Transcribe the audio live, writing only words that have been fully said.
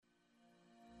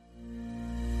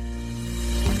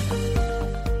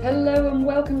and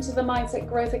welcome to the Mindset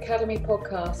Growth Academy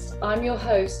podcast. I'm your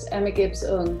host, Emma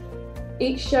Gibbs-Ung.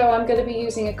 Each show I'm going to be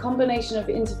using a combination of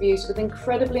interviews with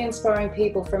incredibly inspiring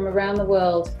people from around the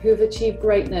world who have achieved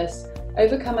greatness,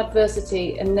 overcome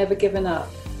adversity and never given up,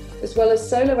 as well as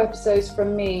solo episodes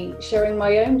from me sharing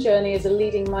my own journey as a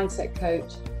leading mindset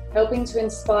coach, helping to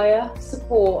inspire,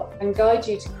 support and guide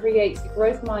you to create a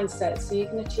growth mindset so you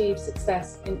can achieve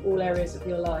success in all areas of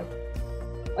your life.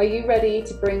 Are you ready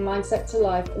to bring mindset to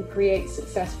life and create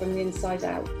success from the inside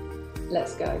out?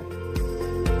 Let's go.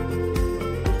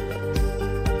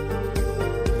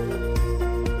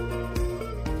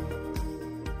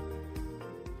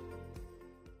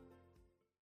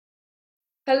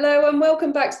 Hello and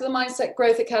welcome back to the Mindset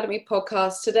Growth Academy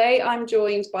podcast. Today I'm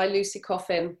joined by Lucy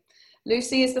Coffin.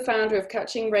 Lucy is the founder of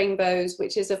Catching Rainbows,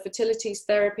 which is a fertility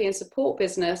therapy and support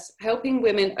business helping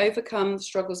women overcome the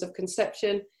struggles of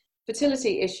conception,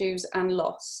 fertility issues and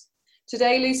loss.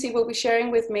 Today, Lucy will be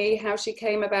sharing with me how she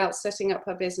came about setting up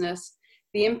her business,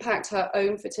 the impact her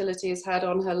own fertility has had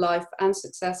on her life and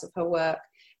success of her work,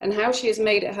 and how she has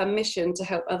made it her mission to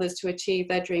help others to achieve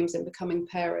their dreams in becoming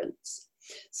parents.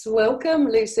 So welcome,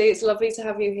 Lucy. It's lovely to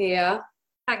have you here.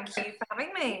 Thank you for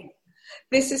having me.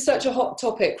 This is such a hot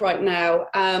topic right now,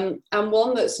 and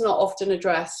one that's not often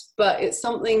addressed, but it's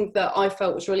something that I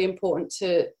felt was really important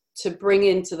to bring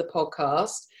into the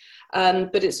podcast.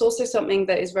 But it's also something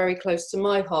that is very close to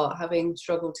my heart, having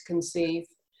struggled to conceive,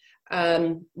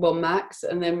 Max,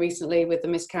 and then recently with the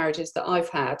miscarriages that I've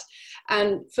had.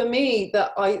 And for me,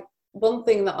 one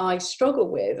thing that I struggle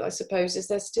with, I suppose, is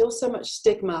there's still so much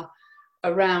stigma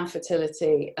around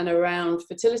fertility and around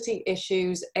fertility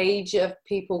issues, age of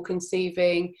people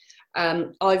conceiving,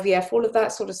 IVF, all of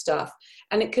that sort of stuff.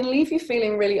 And it can leave you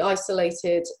feeling really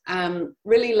isolated,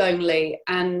 really lonely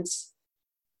and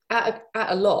at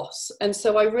a loss. And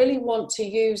so I really want to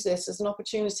use this as an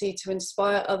opportunity to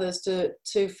inspire others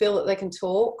to feel that they can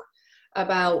talk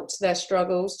about their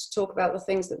struggles, to talk about the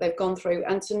things that they've gone through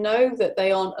and to know that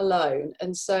they aren't alone.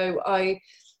 And so I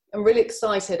am really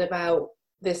excited about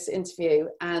this interview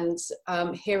and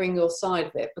hearing your side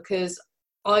of it, because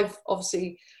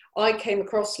I came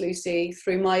across Lucy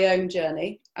through my own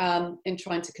journey in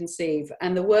trying to conceive,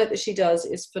 and the work that she does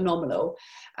is phenomenal,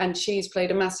 and she's played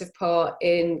a massive part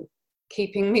in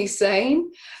keeping me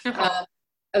sane,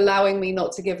 allowing me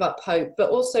not to give up hope, but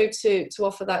also to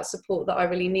offer that support that I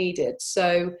really needed.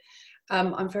 So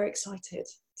I'm very excited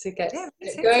to get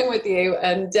going with you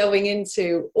and delving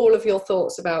into all of your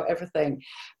thoughts about everything.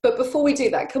 But before we do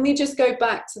that, can we just go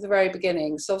back to the very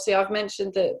beginning? So obviously I've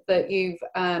mentioned that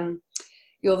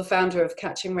you're the founder of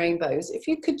Catching Rainbows. If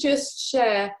you could just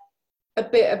share a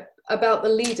bit about the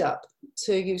lead up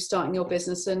to you starting your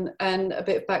business and a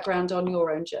bit of background on your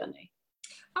own journey.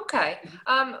 Okay.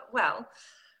 Well,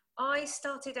 I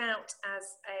started out as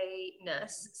a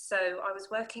nurse. So I was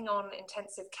working on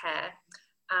intensive care,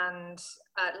 and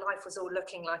life was all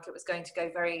looking like it was going to go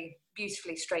very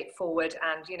beautifully straightforward,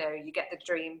 and you get the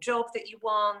dream job that you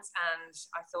want, and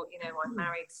I thought I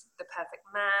married the perfect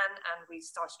man, and we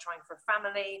started trying for a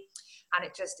family, and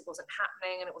it wasn't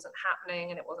happening, and it wasn't happening,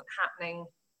 and it wasn't happening,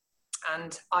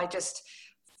 and I just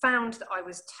found that I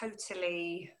was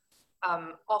totally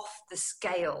off the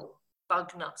scale,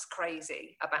 bug nuts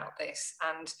crazy about this,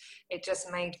 and it just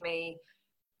made me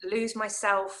lose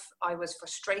myself. I was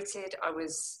frustrated, I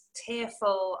was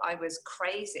tearful, I was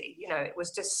crazy. It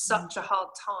was just such a hard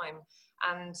time,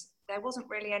 and there wasn't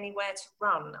really anywhere to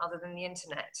run other than the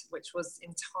internet, which was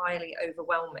entirely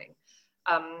overwhelming.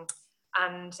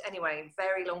 And anyway,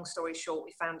 very long story short,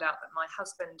 we found out that my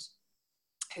husband,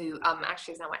 who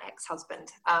actually is now my ex-husband,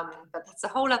 but that's a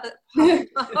whole other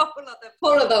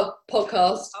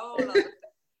podcast.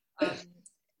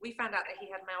 We found out that he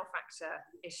had male factor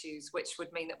issues, which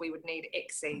would mean that we would need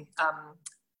ICSI,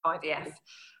 IVF.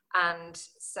 And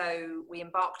so we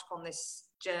embarked upon this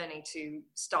journey to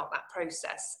start that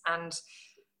process. And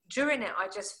during it, I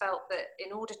just felt that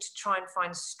in order to try and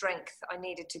find strength, I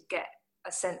needed to get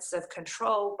a sense of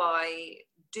control by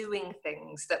doing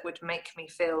things that would make me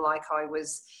feel like I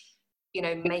was,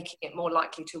 making it more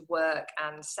likely to work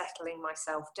and settling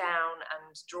myself down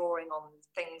and drawing on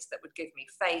things that would give me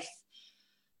faith.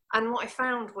 And what I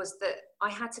found was that I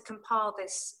had to compile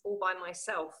this all by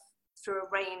myself through a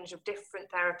range of different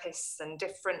therapists and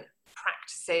different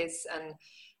practices.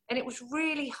 And it was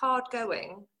really hard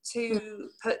going to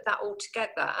put that all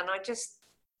together. And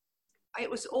it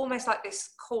was almost like this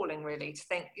calling really to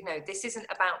think, this isn't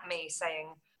about me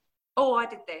saying, oh, I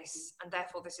did this, and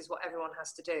therefore this is what everyone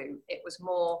has to do. It was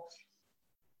more,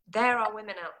 there are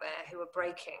women out there who are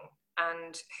breaking,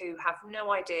 and who have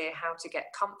no idea how to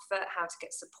get comfort, how to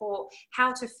get support,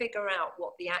 how to figure out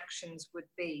what the actions would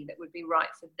be that would be right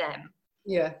for them.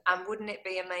 Yeah. And wouldn't it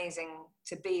be amazing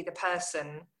to be the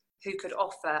person who could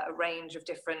offer a range of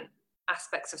different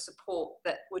aspects of support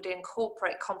that would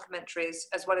incorporate complementaries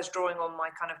as well as drawing on my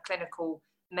kind of clinical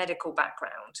medical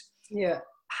background? Yeah.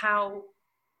 How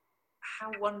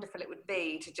wonderful it would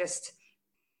be to just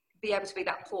be able to be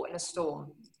that port in a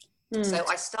storm. So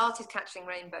I started catching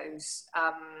rainbows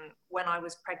when I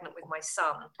was pregnant with my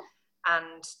son,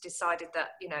 and decided that,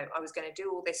 you know, I was going to do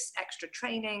all this extra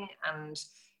training and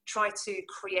try to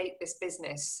create this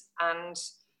business. And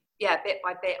yeah, bit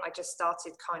by bit, I just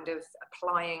started kind of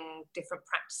applying different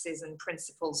practices and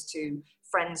principles to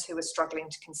friends who were struggling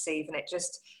to conceive. And it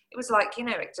was like, you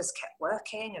know, it just kept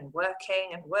working and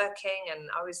working and working. And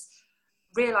I was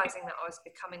realizing that I was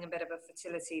becoming a bit of a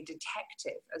fertility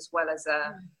detective as well as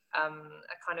a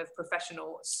kind of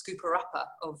professional scooper-upper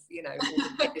of, you know, all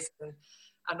the medicine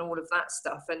and all of that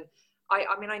stuff. And I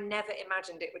mean, I never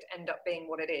imagined it would end up being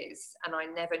what it is. And I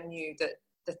never knew that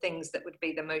the things that would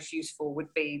be the most useful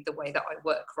would be the way that I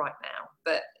work right now.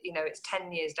 But, you know, it's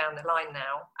 10 years down the line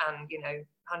now, and, you know,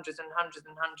 hundreds and hundreds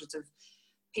and hundreds of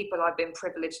people I've been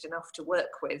privileged enough to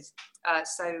work with.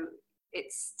 So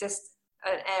it's just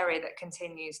an area that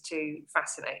continues to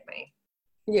fascinate me.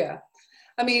 Yeah.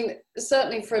 I mean,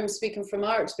 certainly from speaking from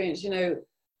our experience, you know,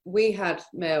 we had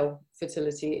male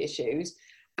fertility issues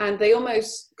and they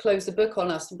almost closed the book on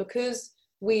us. And because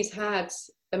we'd had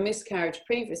a miscarriage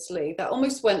previously, that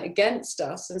almost went against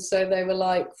us. And so they were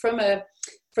like, from an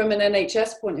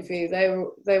NHS point of view,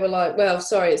 they were like, well,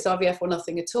 sorry, it's IVF or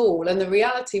nothing at all. And the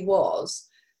reality was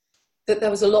that there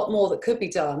was a lot more that could be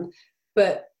done,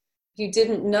 but you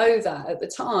didn't know that at the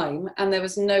time, and there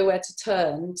was nowhere to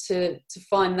turn to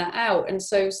find that out. And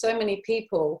so many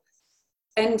people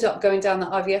end up going down the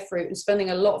IVF route and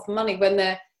spending a lot of money when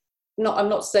they're not, I'm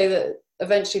not saying that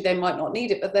eventually they might not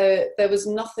need it, but there was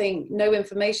no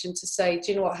information to say,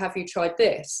 do you know what, have you tried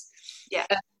this? Yeah.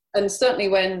 And certainly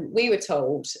when we were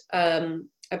told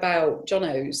about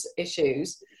Jono's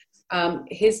issues,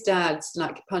 his dad's an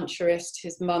acupuncturist,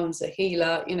 his mum's a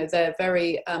healer, you know, they're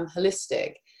very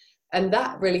holistic. And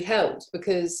that really helped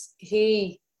because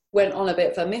he went on a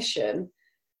bit of a mission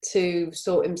to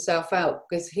sort himself out,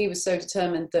 because he was so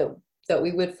determined that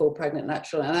we would fall pregnant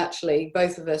naturally. And actually,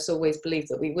 both of us always believed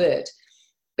that we would.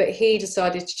 But he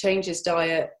decided to change his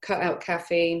diet, cut out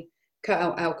caffeine, cut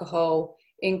out alcohol,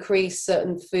 increase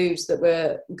certain foods that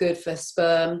were good for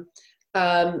sperm,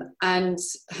 and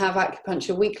have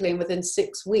acupuncture weekly. And within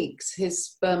 6 weeks, his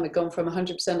sperm had gone from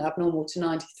 100% abnormal to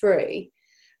 93%.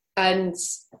 And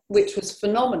which was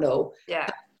phenomenal. Yeah.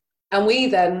 And we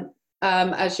then,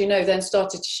 as you know, then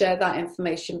started to share that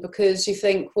information, because you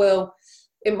think, well,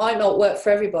 it might not work for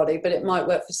everybody, but it might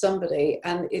work for somebody.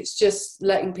 And it's just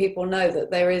letting people know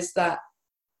that there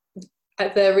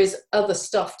is other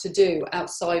stuff to do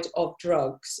outside of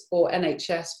drugs or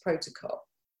NHS protocol.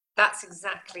 That's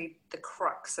exactly the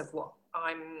crux of what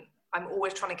I'm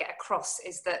always trying to get across,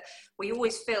 is that we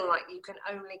always feel like you can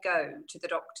only go to the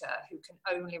doctor who can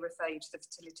only refer you to the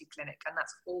fertility clinic, and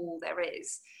that's all there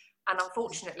is. And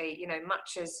unfortunately, you know,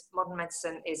 much as modern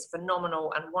medicine is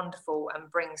phenomenal and wonderful and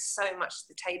brings so much to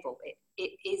the table,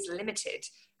 it is limited.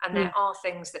 And there are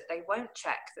things that they won't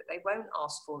check, that they won't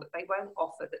ask for, that they won't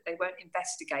offer, that they won't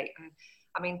investigate. And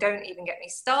I mean, don't even get me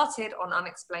started on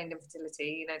unexplained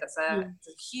infertility. You know, that's a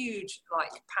huge, like,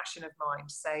 passion of mine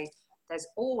to say, there's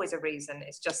always a reason.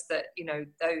 It's just that, you know,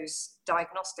 those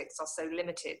diagnostics are so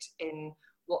limited in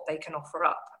what they can offer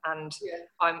up. And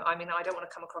I mean, I don't want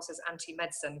to come across as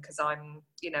anti-medicine, because I'm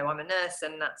a nurse,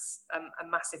 and that's a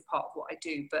massive part of what I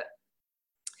do. But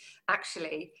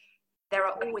actually, there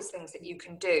are always things that you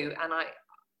can do. And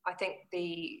I think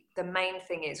the main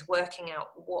thing is working out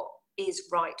what is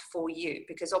right for you,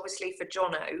 because obviously for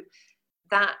Jono,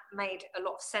 that made a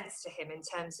lot of sense to him in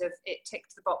terms of it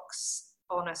ticked the box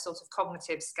on a sort of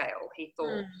cognitive scale. He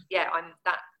thought, yeah,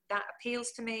 that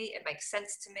appeals to me, it makes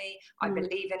sense to me, I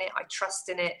believe in it, I trust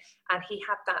in it. And he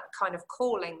had that kind of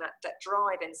calling, that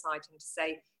drive inside him to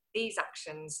say, these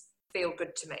actions feel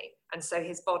good to me. And so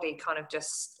his body kind of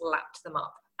just lapped them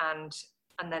up, and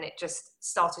then it just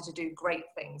started to do great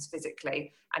things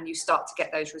physically, and you start to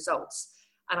get those results.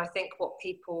 And I think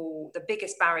the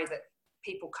biggest barrier that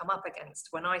people come up against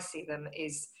when I see them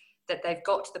is that they've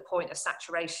got to the point of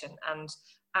saturation, and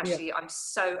actually I'm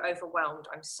so overwhelmed,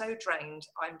 I'm so drained,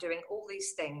 I'm doing all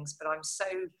these things, but I'm so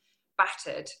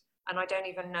battered, and I don't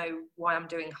even know why I'm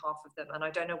doing half of them, and I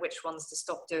don't know which ones to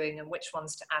stop doing and which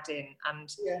ones to add in. And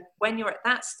when you're at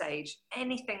that stage,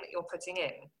 anything that you're putting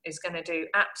in is going to do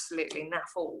absolutely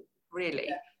naff all. really.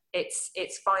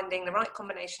 It's finding the right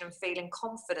combination and feeling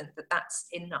confident that that's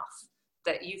enough,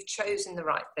 that you've chosen the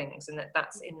right things and that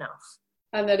that's enough.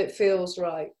 And that it feels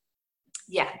right.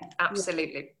 Yeah,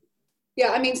 absolutely.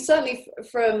 Yeah, I mean, certainly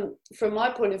from my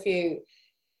point of view,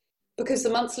 because the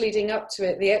months leading up to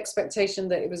it, the expectation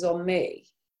that it was on me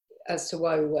as to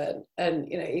why we weren't, and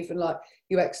you know, even like,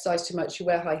 you exercise too much, you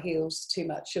wear high heels too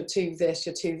much, you're too this,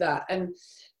 you're too that, and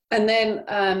then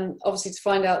obviously to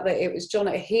find out that it was John,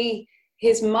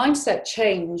 his mindset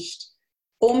changed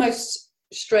almost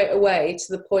straight away,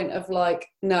 to the point of like,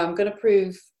 no, I'm going to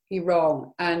prove you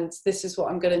wrong, and this is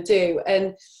what I'm going to do.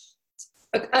 And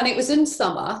it was in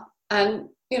summer, and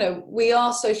you know, we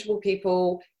are sociable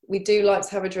people, we do like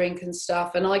to have a drink and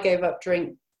stuff, and I gave up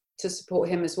drink to support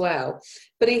him as well,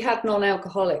 but he had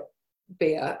non-alcoholic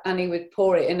beer, and he would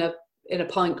pour it in a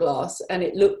pint glass, and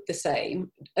it looked the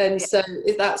same. And so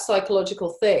it's that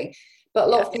psychological thing. But a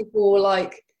lot of people were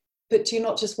like, but do you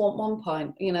not just want one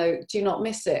pint, you know, do you not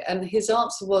miss it? And his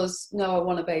answer was, no, I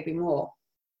want a baby more.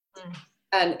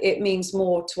 And it means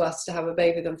more to us to have a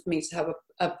baby than for me to have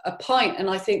a pint. And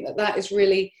I think that is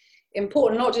really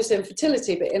important, not just in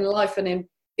fertility, but in life and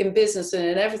in business and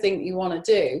in everything that you want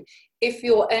to do. If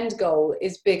your end goal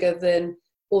is bigger than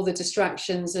all the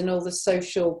distractions and all the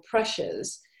social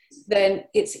pressures, then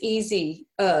it's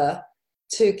easier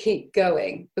to keep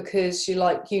going, because you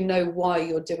know why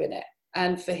you're doing it.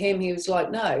 And for him, he was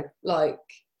like, no, like,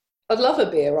 I'd love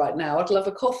a beer right now, I'd love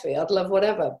a coffee, I'd love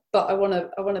whatever, but I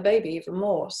want a baby even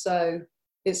more. So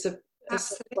it's a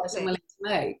sacrifice I'm willing to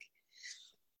make.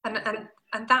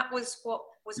 And that was what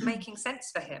was making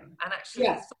sense for him. And actually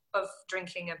the thought of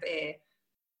drinking a beer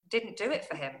didn't do it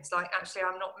for him. It's like, actually,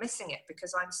 I'm not missing it,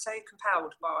 because I'm so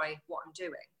compelled by what I'm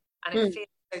doing, and it feels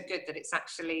so good that it's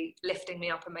actually lifting me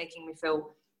up and making me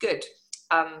feel good.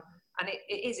 And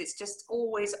it's just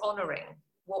always honouring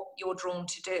what you're drawn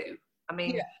to do. I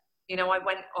mean, you know, I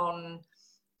went on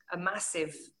a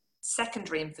massive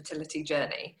secondary infertility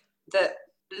journey that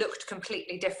looked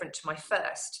completely different to my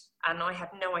first. And I had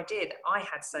no idea that I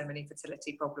had so many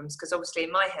fertility problems, because obviously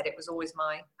in my head, it was always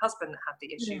my husband that had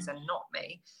the issues and not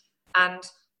me. And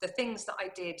the things that I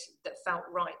did that felt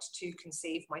right to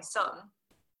conceive my son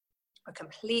are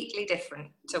completely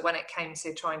different to when it came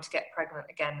to trying to get pregnant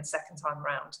again the second time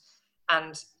around.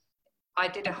 And I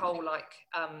did a whole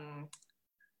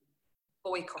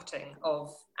boycotting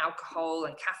of alcohol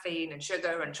and caffeine and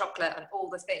sugar and chocolate and all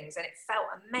the things, and it felt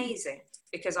amazing,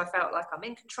 because I felt like I'm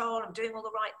in control, I'm doing all the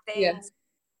right things,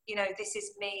 you know, this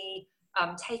is me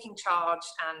taking charge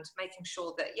and making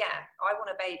sure that I want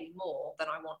a baby more than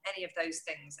I want any of those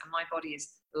things, and my body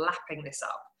is lapping this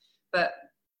up. But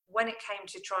when it came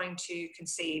to trying to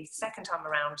conceive the second time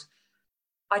around,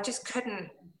 I just couldn't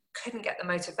get the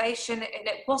motivation, and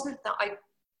it wasn't that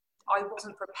I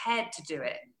wasn't prepared to do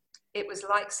it. It was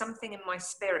like something in my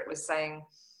spirit was saying,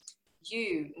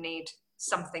 you need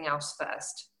something else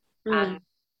first. And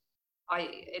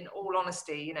in all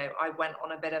honesty, you know, I went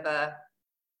on a bit of a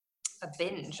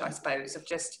binge, I suppose, of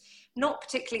just not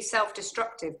particularly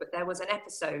self-destructive, but there was an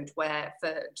episode where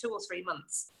for 2 or 3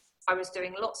 months, I was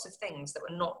doing lots of things that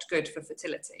were not good for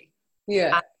fertility.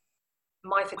 And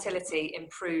my fertility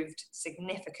improved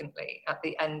significantly at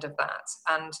the end of that.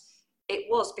 And it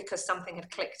was because something had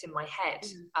clicked in my head.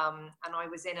 And I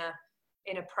was in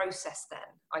a process then,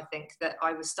 I think, that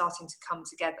I was starting to come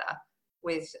together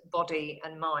with body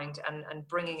and mind, and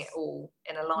bringing it all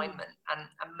in alignment,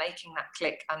 and making that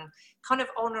click, and kind of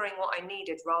honouring what I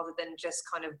needed, rather than just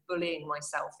kind of bullying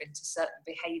myself into certain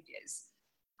behaviours.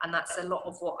 And that's a lot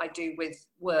of what I do with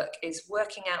work, is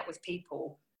working out with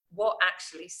people what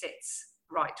actually sits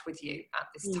right with you at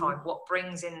this time, what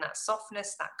brings in that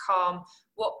softness, that calm,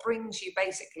 what brings you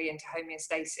basically into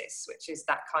homeostasis, which is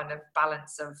that kind of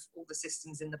balance of all the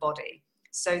systems in the body,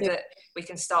 so that we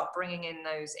can start bringing in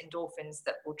those endorphins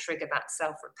that will trigger that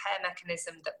self-repair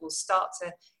mechanism, that will start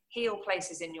to heal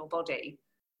places in your body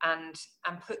and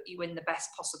put you in the best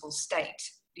possible state,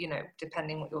 you know,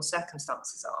 depending what your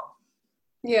circumstances are.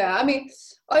 Yeah, I mean,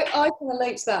 I can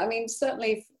relate to that. I mean,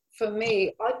 certainly for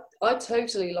me, I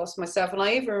totally lost myself. And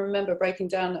I even remember breaking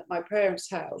down at my parents'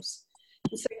 house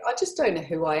and saying, I just don't know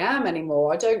who I am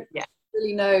anymore. I don't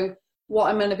really know what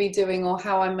I'm going to be doing, or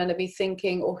how I'm going to be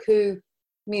thinking, or who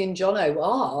me and Jono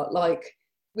are. Like,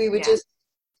 we were just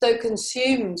so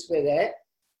consumed with it.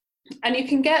 And you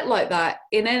can get like that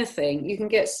in anything. You can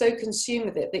get so consumed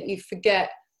with it that you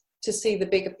forget to see the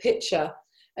bigger picture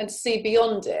and to see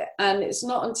beyond it. And it's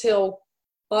not until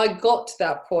I got to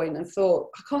that point and thought,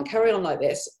 I can't carry on like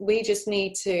this. We just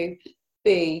need to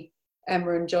be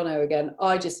Emma and Jono again.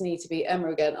 I just need to be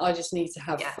Emma again. I just need to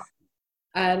have fun.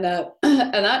 And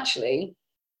and actually,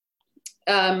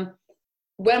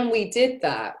 when we did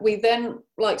that, we then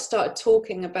like started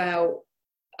talking about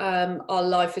our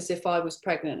life as if I was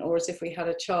pregnant or as if we had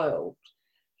a child.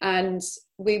 And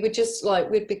we would just like,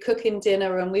 we'd be cooking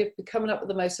dinner and we'd be coming up with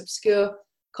the most obscure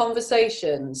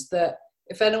conversations that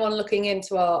if anyone looking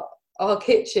into our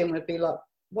kitchen would be like,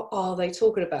 what are they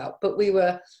talking about? But we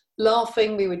were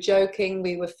laughing, we were joking,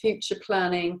 we were future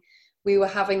planning, we were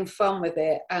having fun with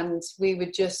it, and we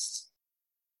were just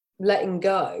letting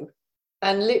go.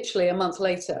 And literally a month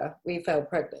later, we fell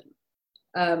pregnant.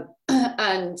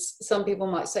 And some people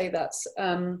might say that's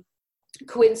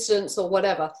coincidence or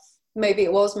whatever. Maybe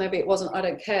it was, maybe it wasn't, I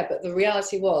don't care. But the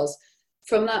reality was,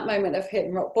 from that moment of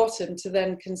hitting rock bottom to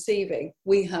then conceiving,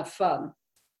 we had fun.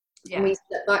 Yeah. And we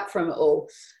stepped back from it all.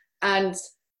 And,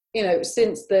 you know,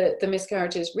 since the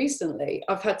miscarriages recently,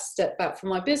 I've had to step back from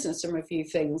my business and review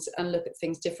things and look at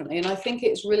things differently. And I think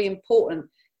it's really important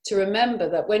to remember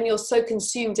that when you're so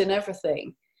consumed in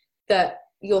everything, that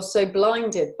you're so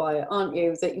blinded by it, aren't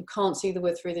you, that you can't see the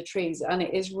wood through the trees. And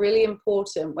it is really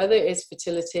important, whether it is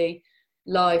fertility,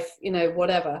 life, you know,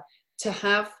 whatever, to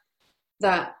have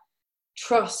that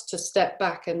trust to step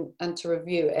back and to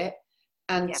review it,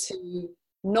 and to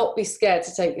not be scared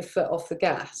to take your foot off the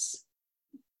gas.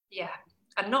 Yeah,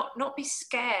 and not be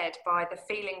scared by the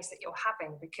feelings that you're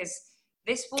having, because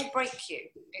this will break you.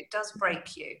 It does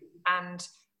break you. And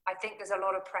I think there's a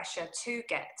lot of pressure to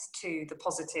get to the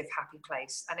positive, happy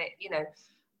place. And it,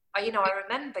 I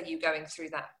remember you going through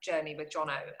that journey with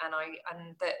Jono,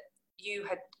 and that you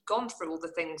had gone through all the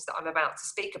things that I'm about to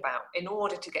speak about in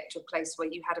order to get to a place where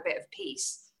you had a bit of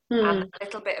peace. And a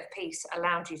little bit of peace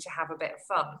allowed you to have a bit of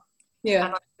fun. Yeah.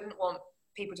 And I didn't want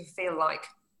people to feel like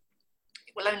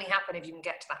it will only happen if you can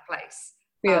get to that place.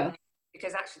 Yeah.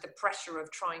 Because actually the pressure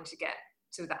of trying to get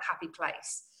to that happy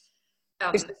place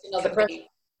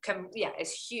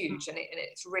is huge, and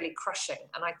it's really crushing.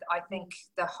 And I think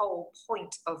the whole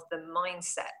point of the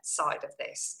mindset side of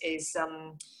this is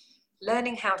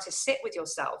learning how to sit with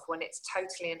yourself when it's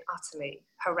totally and utterly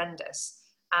horrendous.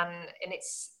 And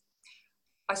it's,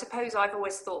 I suppose I've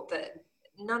always thought that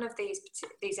none of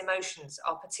these emotions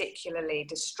are particularly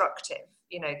destructive.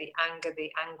 You know, the anger, the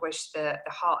anguish, the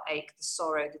heartache, the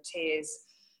sorrow, the tears,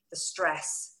 the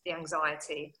stress, the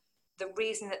anxiety. The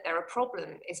reason that they're a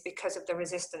problem is because of the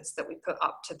resistance that we put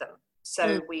up to them.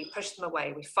 So we push them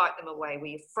away, we fight them away,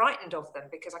 we're frightened of them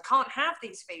because I can't have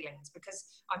these feelings because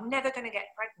I'm never going to get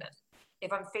pregnant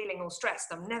if I'm feeling all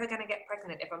stressed. I'm never going to get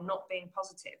pregnant if I'm not being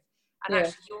positive. And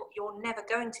actually, you're never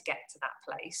going to get to that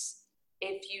place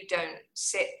if you don't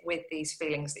sit with these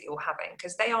feelings that you're having,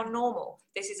 because they are normal.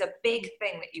 This is a big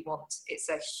thing that you want. It's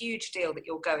a huge deal that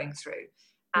you're going through.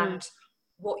 And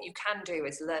what you can do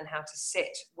is learn how to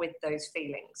sit with those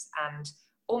feelings and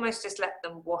almost just let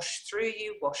them wash through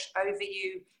you, wash over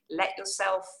you, let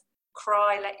yourself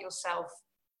cry, let yourself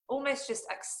almost just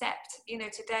accept,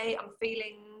 today I'm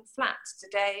feeling flat,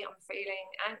 today I'm feeling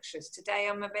anxious, today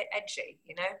I'm a bit edgy,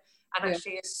 and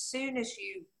actually as soon as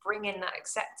you bring in that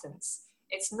acceptance,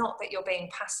 it's not that you're being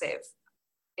passive,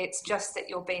 it's just that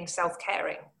you're being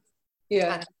self-caring.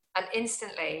 And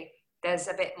instantly there's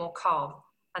a bit more calm.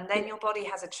 And then your body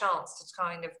has a chance to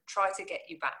kind of try to get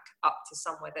you back up to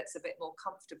somewhere that's a bit more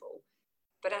comfortable.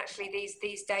 But actually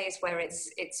these days where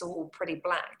it's all pretty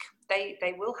black,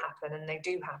 they will happen, and they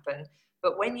do happen.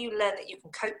 But when you learn that you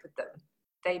can cope with them,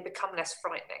 they become less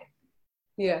frightening.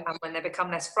 Yeah. And when they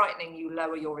become less frightening, you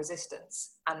lower your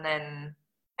resistance. And then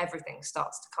everything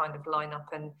starts to kind of line up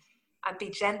and be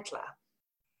gentler.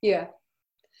 Yeah.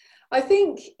 I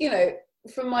think,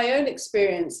 from my own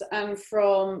experience and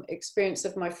from experience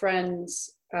of my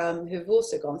friends who've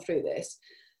also gone through this,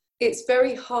 it's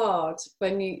very hard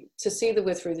to see the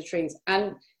wood through the trees,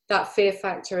 and that fear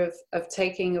factor of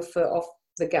taking your foot off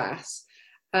the gas,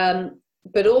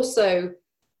 but also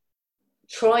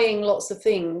trying lots of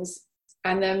things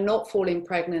and then not falling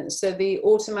pregnant. So the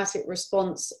automatic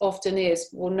response often is,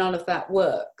 well, none of that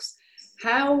works.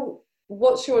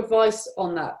 What's your advice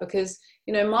on that? Because,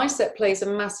 mindset plays a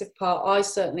massive part. I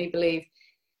certainly believe,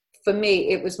 for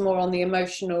me, it was more on the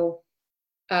emotional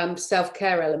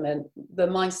self-care element. The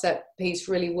mindset piece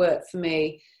really worked for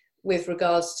me with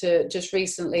regards to just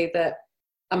recently that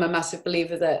I'm a massive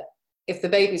believer that if the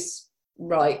baby's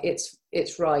right, it's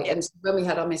right. And so when we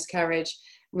had our miscarriage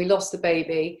and we lost the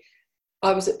baby,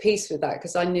 I was at peace with that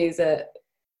because I knew that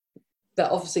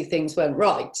obviously things weren't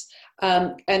right.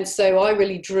 And so I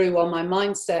really drew on my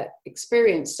mindset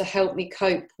experience to help me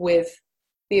cope with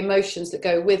the emotions that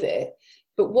go with it.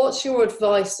 But what's your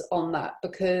advice on that?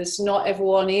 Because not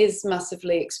everyone is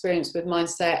massively experienced with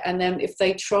mindset. And then if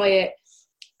they try it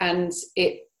and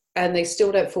they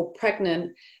still don't feel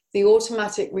pregnant, the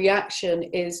automatic reaction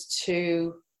is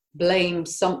to blame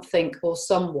something or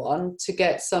someone to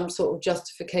get some sort of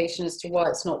justification as to why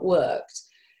it's not worked.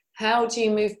 How do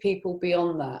you move people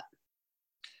beyond that?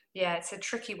 Yeah, it's a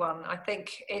tricky one. I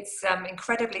think it's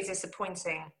incredibly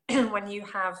disappointing when you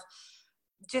have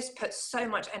just put so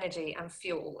much energy and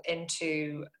fuel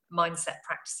into mindset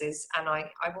practices. And I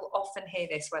will often hear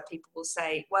this where people will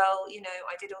say, well, you know,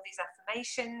 I did all these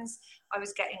affirmations, I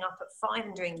was getting up at 5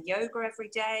 and doing yoga every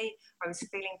day, I was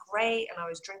feeling great, and I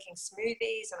was drinking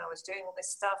smoothies, and I was doing all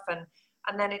this stuff,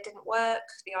 and then it didn't work,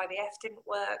 the IVF didn't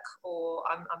work, or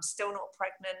I'm still not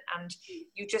pregnant. And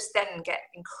you just then get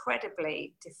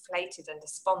incredibly deflated and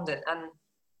despondent. And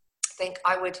I think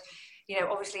I would, you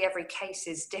know, obviously every case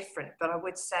is different, but I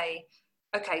would say,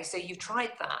 okay, so you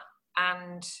tried that,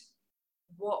 and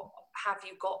what have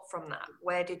you got from that?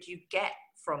 Where did you get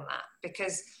from that?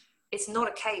 Because it's not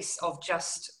a case of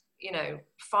just, you know,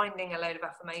 finding a load of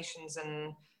affirmations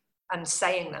and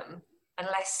saying them,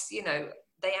 unless, you know,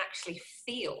 they actually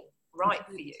feel right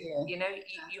for you. Yeah. You know,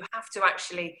 you have to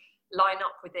actually line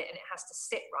up with it, and it has to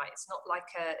sit right. It's not like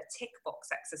a tick box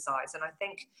exercise. And I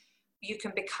think you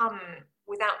can become,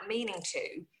 without meaning to,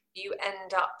 you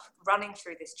end up running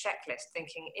through this checklist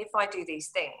thinking, if I do these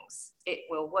things, it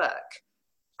will work.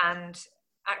 And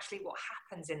actually what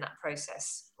happens in that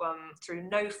process, through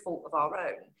no fault of our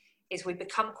own, is we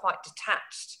become quite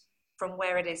detached from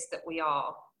where it is that we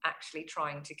are actually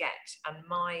trying to get. And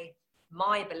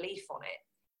my belief on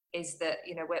it is that,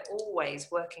 you know, we're always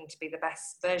working to be the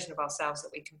best version of ourselves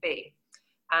that we can be.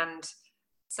 And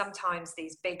sometimes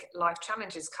these big life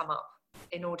challenges come up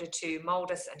in order to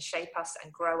mold us and shape us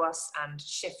and grow us and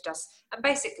shift us and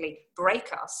basically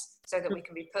break us so that we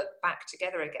can be put back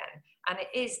together again. And it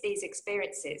is these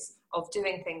experiences of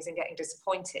doing things and getting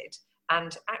disappointed.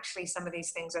 And actually some of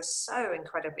these things are so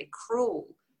incredibly cruel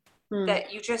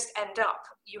that you just end up,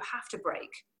 you have to break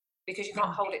because you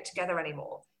can't hold it together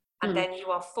anymore. And then you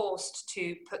are forced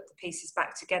to put the pieces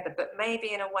back together, but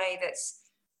maybe in a way that's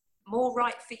more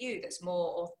right for you, that's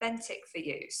more authentic for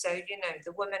you. So, you know,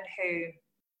 the woman who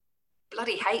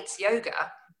bloody hates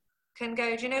yoga can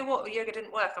go, do you know what, yoga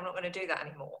didn't work, I'm not going to do that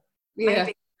anymore.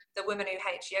 Maybe the woman who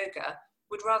hates yoga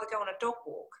would rather go on a dog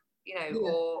walk, you know,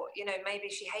 or, you know, maybe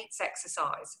she hates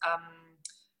exercise.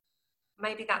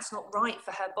 Maybe that's not right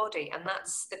for her body. And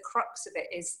that's the crux of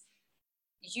it, is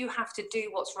you have to do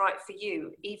what's right for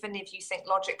you, even if you think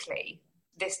logically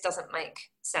this doesn't make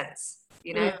sense.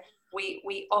 You know,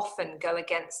 we often go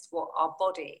against what our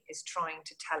body is trying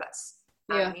to tell us.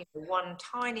 And you know, one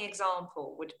tiny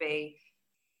example would be,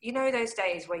 you know, those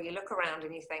days where you look around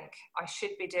and you think, I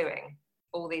should be doing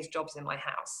all these jobs in my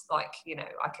house. Like, you know,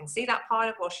 I can see that pile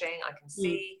of washing, I can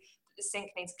see that the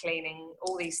sink needs cleaning,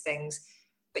 all these things,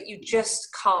 but you just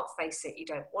can't face it. You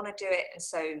don't want to do it. And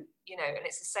so, you know, and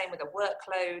it's the same with a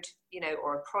workload, you know,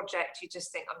 or a project. You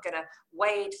just think, I'm going to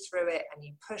wade through it, and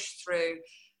you push through,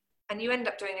 and you end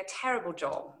up doing a terrible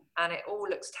job, and it all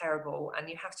looks terrible, and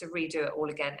you have to redo it all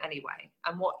again anyway.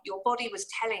 And what your body was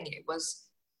telling you was,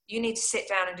 you need to sit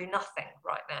down and do nothing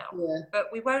right now. But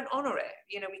we won't honor it.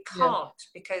 You know, we can't,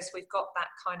 because we've got that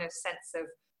kind of sense of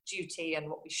duty and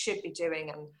what we should be doing,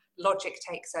 and logic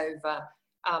takes over.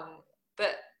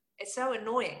 But it's so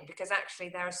annoying, because actually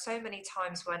there are so many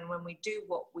times when we do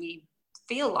what we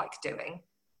feel like doing,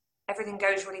 everything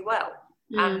goes really well.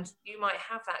 And you might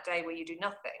have that day where you do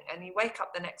nothing, and you wake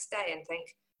up the next day and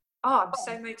think, oh, I'm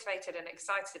so motivated and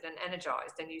excited and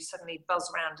energized, and you suddenly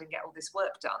buzz around and get all this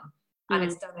work done, and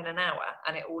it's done in an hour,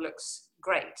 and it all looks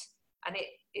great. And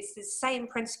it's the same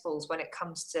principles when it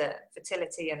comes to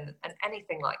fertility and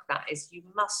anything like that, is you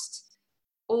must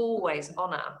always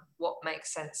honor what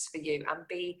makes sense for you, and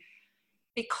be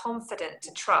confident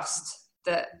to trust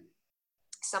that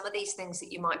some of these things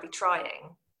that you might be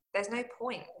trying, there's no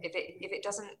point if it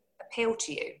doesn't appeal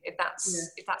to you, if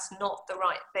that's not the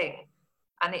right thing.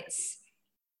 And it's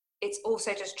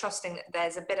also just trusting that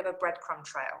there's a bit of a breadcrumb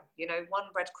trail. You know, one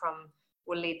breadcrumb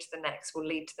will lead to the next,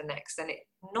 and it's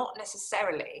not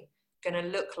necessarily going to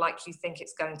look like you think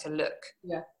it's going to look.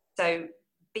 So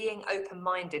being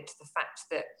open-minded to the fact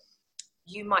that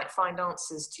you might find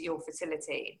answers to your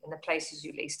fertility in the places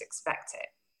you least expect it.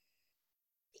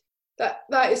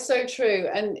 That is so true.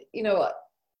 And you know what,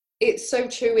 it's so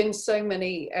true in so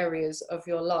many areas of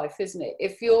your life, isn't it?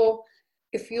 If you're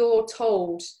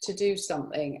told to do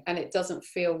something and it doesn't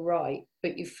feel right,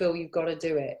 but you feel you've got to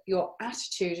do it, your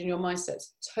attitude and your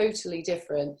mindset's totally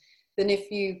different than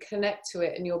if you connect to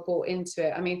it and you're bought into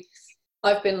it. I mean,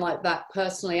 I've been like that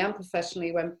personally and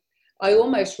professionally, when I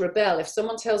almost rebel if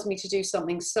someone tells me to do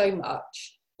something so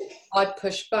much I'd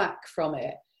push back from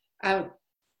it. And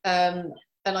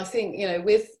and I think, you know,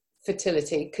 with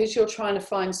fertility, because you're trying to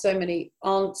find so many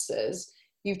answers,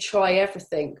 you try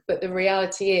everything, but the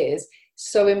reality is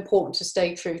so important to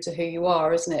stay true to who you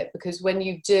are, isn't it? Because when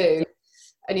you do,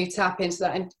 and you tap into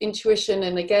that intuition,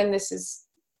 and again, this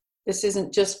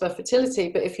isn't just for fertility,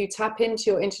 but if you tap into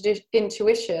your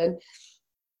intuition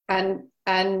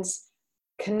and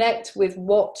connect with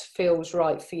what feels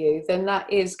right for you, then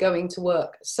that is going to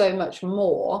work so much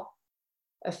more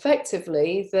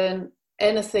effectively than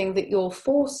anything that you're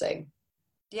forcing.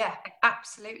 Yeah,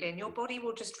 absolutely. And your body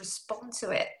will just respond to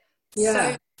it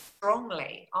Yeah. so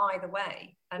strongly either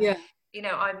way. And Yeah. you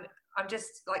know, I'm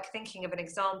just like thinking of an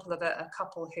example of a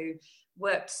couple who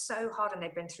worked so hard, and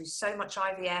they'd been through so much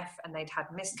IVF, and they'd had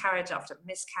miscarriage after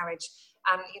miscarriage.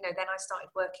 And you know, then I started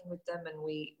working with them, and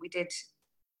we did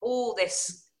all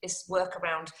this work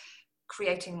around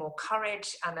creating more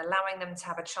courage and allowing them to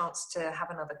have a chance to have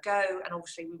another go. And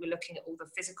obviously we were looking at all the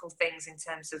physical things in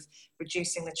terms of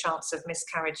reducing the chance of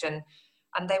miscarriage. And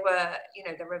they were, you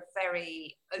know, they were a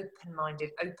very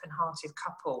open-minded, open-hearted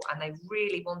couple, and they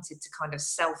really wanted to kind of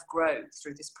self-grow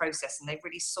through this process. And they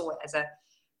really saw it as a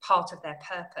part of their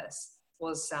purpose,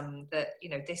 was that, you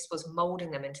know, this was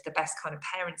molding them into the best kind of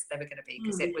parents they were going to be,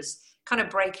 because it was kind of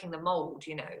breaking the mold,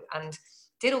 you know. And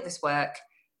did all this work,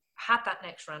 had that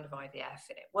next round of IVF,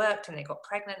 and it worked, and they got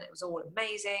pregnant. It was all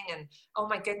amazing, and oh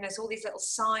my goodness, all these little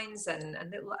signs and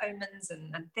little omens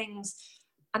and things.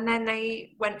 And then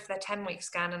they went for their 10-week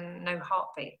scan and no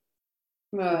heartbeat.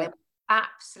 Right. And they were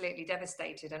absolutely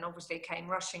devastated, and obviously came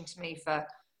rushing to me for,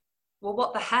 well,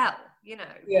 what the hell, you know?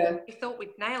 Yeah. We thought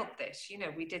we'd nailed this, you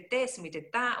know, we did this and we did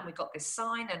that, and we got this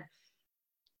sign.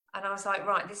 And I was like,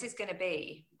 right, this is going to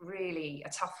be really a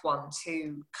tough one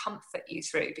to comfort you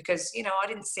through, because, you know, I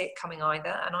didn't see it coming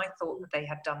either. And I thought that they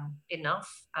had done enough,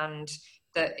 and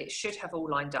that it should have all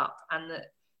lined up, and that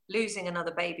losing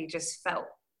another baby just felt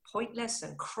pointless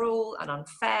and cruel and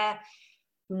unfair.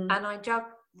 And I dug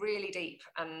really deep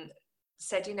and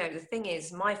said, you know, the thing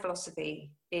is, my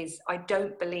philosophy is I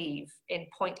don't believe in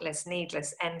pointless,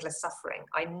 needless, endless suffering.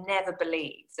 I never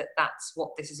believe that that's what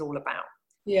this is all about.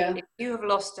 Yeah. If you have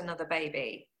lost another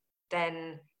baby,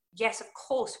 then yes, of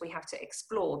course, we have to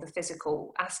explore the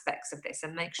physical aspects of this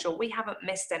and make sure we haven't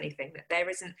missed anything, that there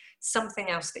isn't something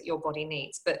else that your body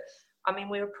needs. But I mean,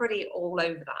 we were pretty all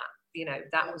over that, you know,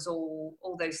 that was all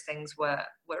those things were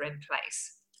in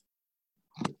place.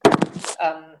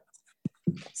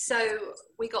 So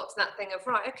we got to that thing of,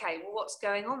 right, okay, well, what's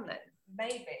going on then?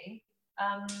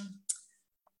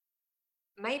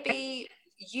 Maybe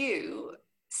you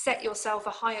set yourself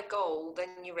a higher goal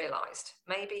than you realized.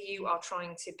 Maybe you are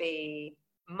trying to be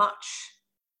much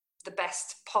the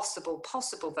best possible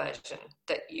version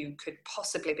that you could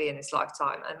possibly be in this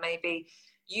lifetime. And maybe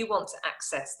you want to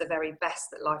access the very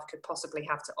best that life could possibly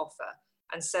have to offer.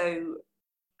 And so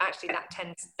actually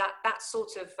that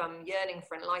sort of yearning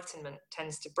for enlightenment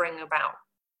tends to bring about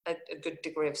a good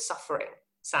degree of suffering,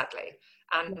 sadly.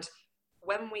 And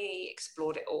when we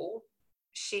explored it all,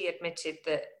 she admitted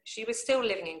that she was still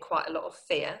living in quite a lot of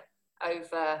fear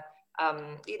over,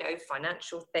 you know,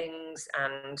 financial things,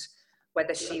 and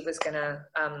whether she was going to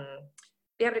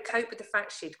be able to cope with the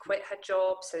fact she'd quit her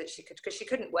job so that she could, because she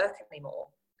couldn't work anymore,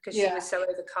 because she was so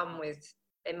overcome with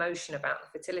emotion about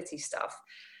the fertility stuff.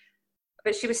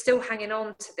 But she was still hanging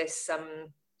on to this,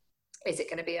 is it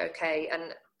going to be okay?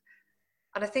 And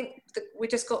I think that we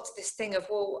just got to this thing of,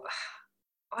 well,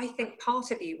 I think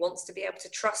part of you wants to be able to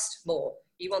trust more.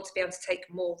 You want to be able to take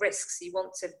more risks. You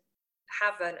want to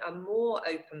have a more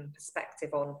open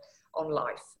perspective on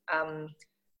life.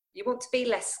 You want to be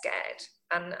less scared.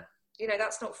 And, you know,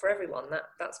 that's not for everyone.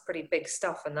 That's pretty big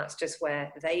stuff. And that's just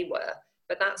where they were.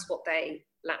 But that's what they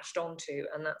latched onto.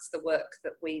 And that's the work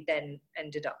that we then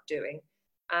ended up doing.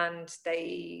 And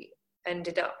they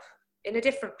ended up in a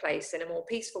different place, in a more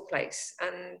peaceful place.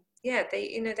 And yeah,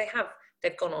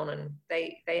 they've gone on, and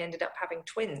they ended up having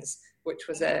twins, which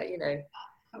was you know,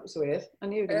 that was weird. I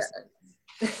knew this.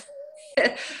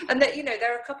 And that, you know,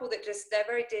 there are a couple that they're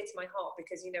very dear to my heart,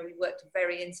 because, you know, we worked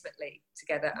very intimately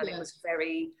together, and it was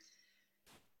very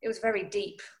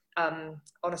deep, on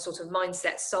a sort of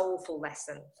mindset, soulful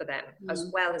lesson for them, as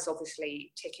well as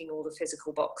obviously ticking all the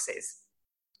physical boxes.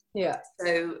 Yeah.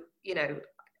 So, you know,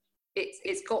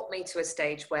 it's got me to a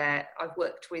stage where I've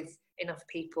worked with enough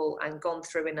people and gone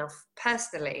through enough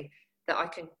personally that I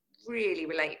can really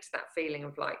relate to that feeling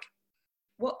of like,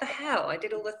 what the hell? I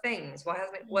did all the things. Why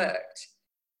hasn't it worked?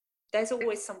 There's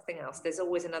always something else. There's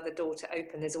always another door to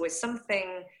open. There's always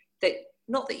something that,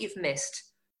 not that you've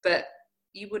missed, but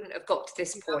you wouldn't have got to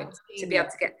this point to be able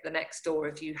to get to the next door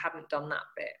if you hadn't done that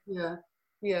bit.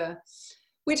 Yeah,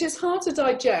 which is hard to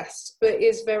digest, but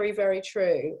is very, very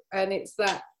true. And it's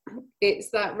that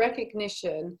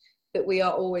recognition that we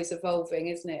are always evolving,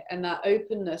 isn't it? And that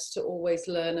openness to always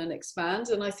learn and expand.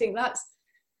 And I think that's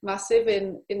massive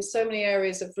in so many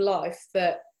areas of life,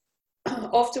 that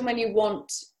often when you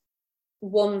want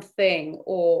one thing,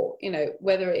 or, you know,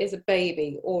 whether it is a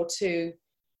baby or to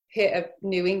hit a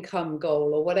new income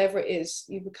goal or whatever it is,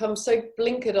 you become so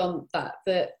blinkered on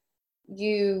that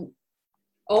you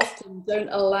often don't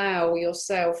allow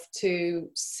yourself to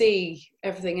see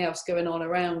everything else going on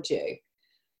around you.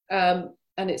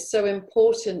 And it's so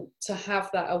important to have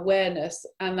that awareness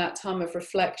and that time of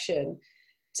reflection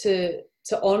to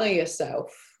honor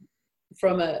yourself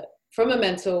from a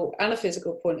mental and a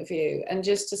physical point of view, and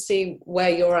just to see where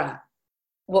you're at,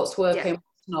 what's working,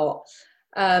 what's not,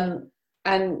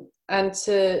 and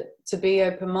to be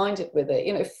open-minded with it.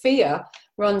 You know, fear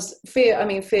runs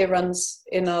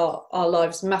in our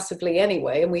lives massively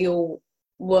anyway, and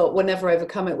we'll never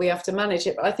overcome it. We have to manage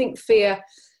it. But I think fear,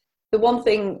 the one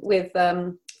thing with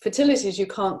fertility is you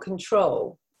can't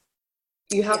control.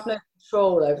 You have no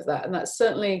control over that, and that's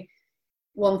certainly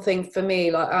one thing for me.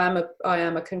 Like, I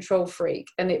am a control freak,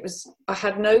 and I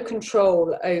had no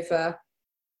control over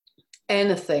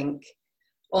anything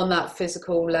on that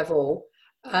physical level,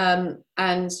 and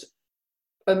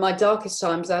in my darkest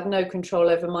times I had no control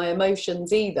over my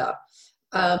emotions either,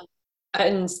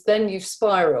 and then you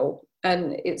spiral,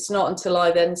 and it's not until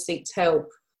I then seeked help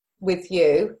with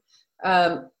you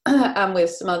and with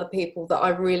some other people that I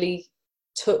really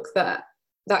took that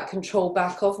control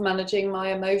back of managing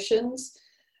my emotions.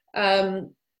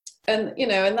 And you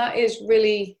know, and that is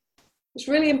really, it's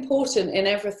really important in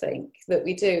everything that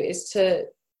we do, is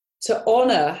to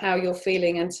honor how you're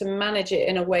feeling and to manage it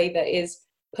in a way that is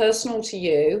personal to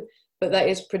you, but that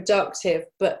is productive,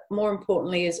 but more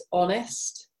importantly is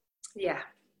honest. Yeah.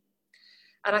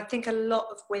 And I think a lot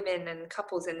of women and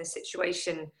couples in this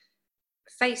situation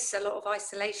face a lot of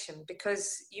isolation,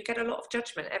 because you get a lot of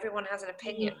judgment. Everyone has an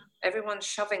opinion. Everyone's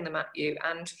shoving them at you.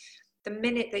 And the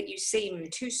minute that you seem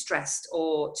too stressed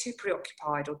or too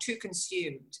preoccupied or too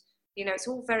consumed, you know, it's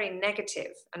all very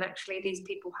negative. And actually these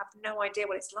people have no idea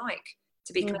what it's like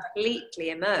to be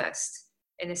completely immersed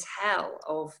in this hell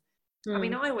of, I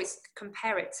mean, I always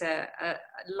compare it to a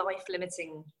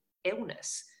life-limiting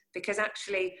illness, because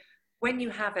actually when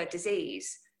you have a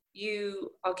disease,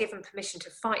 you are given permission to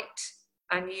fight,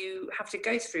 and you have to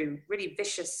go through really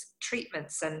vicious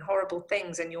treatments and horrible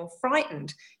things, and you're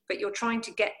frightened, but you're trying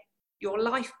to get your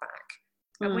life back.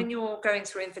 And when you're going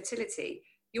through infertility,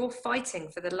 you're fighting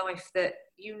for the life that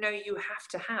you know you have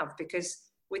to have, because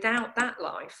without that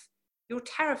life, you're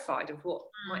terrified of what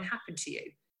might happen to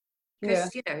you.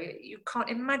 Because, you know, you can't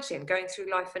imagine going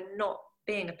through life and not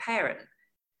being a parent.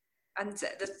 And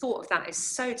the thought of that is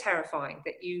so terrifying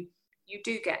that you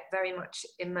do get very much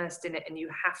immersed in it, and you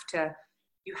have to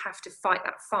fight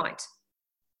that fight.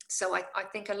 So I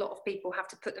think a lot of people have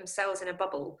to put themselves in a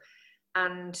bubble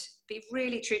and be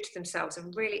really true to themselves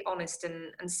and really honest,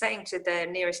 and saying to their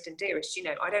nearest and dearest, you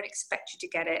know, I don't expect you to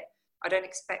get it. I don't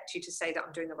expect you to say that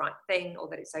I'm doing the right thing or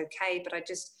that it's okay, but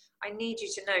I need you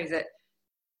to know that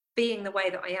being the way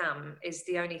that I am is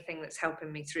the only thing that's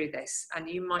helping me through this. And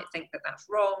you might think that that's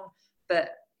wrong, but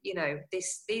you know,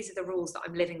 these are the rules that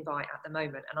I'm living by at the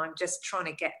moment, and I'm just trying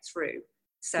to get through.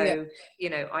 So, you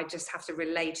know, I just have to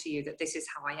relay to you that this is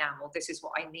how I am, or this is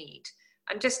what I need.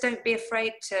 And just don't be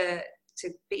afraid to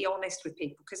be honest with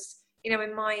people, because, you know,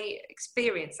 in my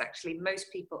experience, actually, most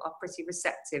people are pretty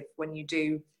receptive when you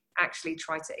do actually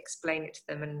try to explain it to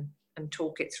them and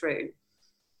talk it through.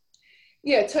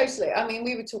 Yeah, totally. I mean,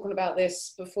 we were talking about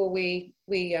this before we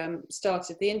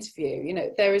started the interview. You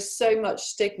know, there is so much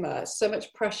stigma, so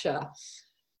much pressure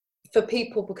for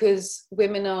people, because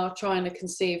women are trying to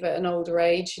conceive at an older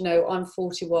age. You know, I'm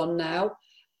 41 now.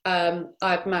 I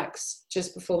had Max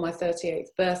just before my 38th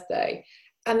birthday.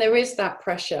 And there is that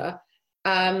pressure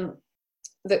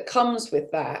that comes with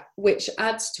that, which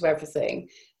adds to everything.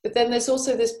 But then there's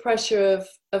also this pressure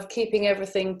of keeping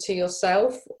everything to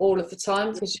yourself all of the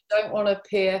time, because you don't want to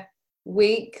appear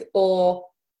weak or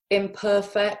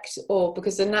imperfect, or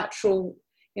because the natural,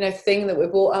 you know, thing that we're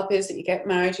brought up is that you get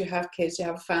married, you have kids, you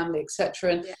have a family,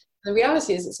 etc. And the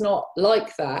reality is it's not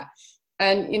like that.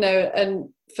 And, you know, and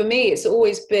for me, it's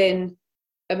always been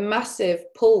a massive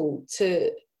pull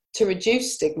to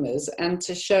reduce stigmas and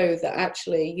to show that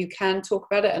actually you can talk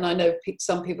about it. And I know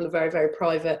some people are very, very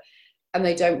private and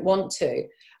they don't want to.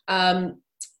 And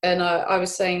I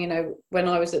was saying, you know, when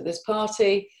I was at this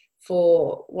party,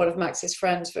 for one of Max's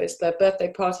friends for their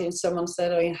birthday party, and someone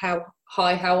said, "Oh,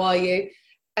 how are you?"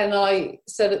 And I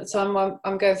said at the time,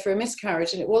 I'm going through a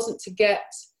miscarriage, and it wasn't to get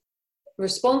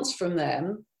response from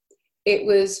them. It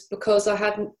was because I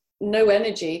had no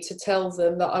energy to tell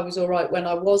them that I was all right when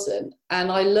I wasn't.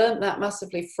 And I learned that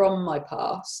massively from my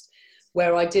past,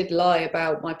 where I did lie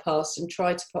about my past and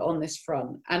try to put on this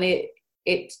front. And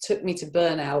it took me to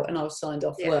burnout, and I was signed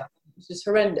off work, which is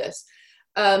horrendous.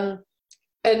 And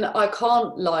I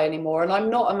can't lie anymore. And I'm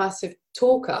not a massive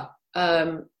talker.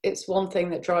 It's one thing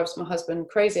that drives my husband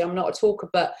crazy. I'm not a talker,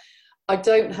 but I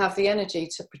don't have the energy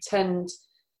to pretend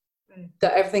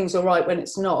that everything's all right when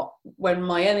it's not. When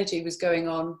my energy was going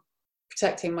on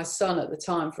protecting my son at the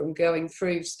time from going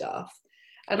through stuff.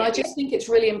 And I just think it's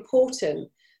really important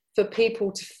for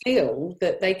people to feel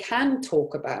that they can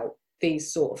talk about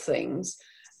these sort of things,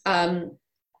 and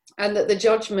that the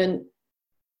judgment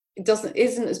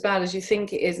isn't as bad as you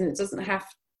think it is, and it doesn't have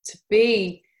to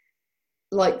be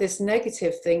like this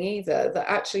negative thing either. That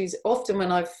actually is often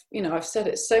when I've said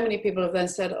it, so many people have then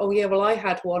said, "Oh yeah, well I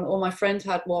had one, or my friend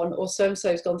had one, or so and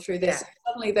so's gone through this."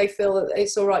 Suddenly they feel that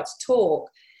it's all right to talk,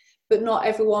 but not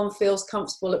everyone feels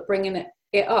comfortable at bringing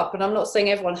it up. And I'm not saying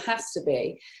everyone has to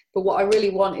be, but what I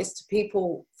really want is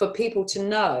for people to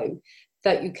know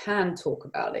that you can talk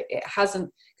about it. It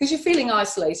hasn't, because you're feeling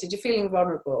isolated, you're feeling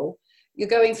vulnerable, you're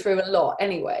going through a lot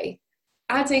anyway.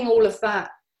 Adding all of that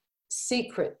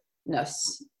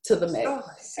secretness to the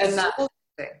mix, and that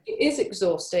it is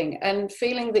exhausting, and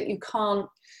feeling that you can't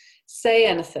say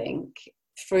anything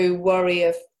through worry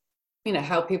of,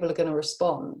 how people are going to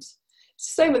respond.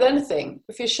 It's the same with anything.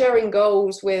 If you're sharing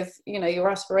goals with, your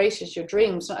aspirations, your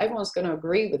dreams, not everyone's going to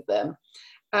agree with them.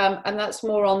 And that's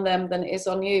more on them than it is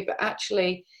on you. But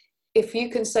actually, if you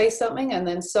can say something and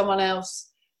then someone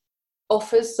else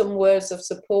offers some words of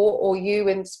support, or you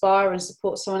inspire and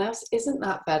support someone else, isn't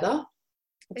that better?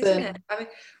 Isn't it? I mean,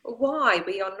 why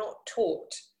we are not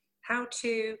taught how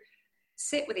to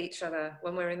sit with each other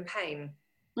when we're in pain.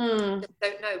 Just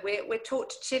don't know. We're taught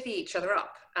to chivvy each other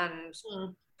up and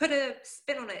put a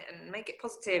spin on it and make it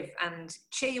positive and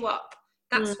cheer you up.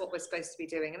 That's what we're supposed to be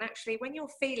doing. And actually, when you're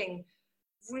feeling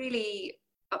really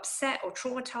upset or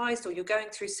traumatized, or you're going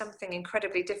through something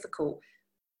incredibly difficult,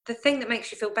 the thing that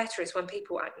makes you feel better is when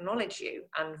people acknowledge you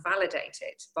and validate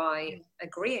it by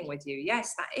agreeing with you.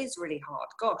 Yes, that is really hard.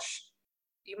 Gosh,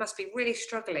 you must be really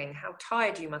struggling. How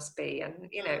tired you must be. And,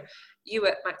 you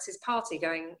at Max's party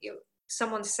going,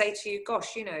 someone to say to you,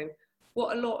 gosh,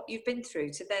 what a lot you've been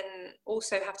through, to then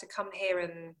also have to come here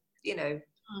and,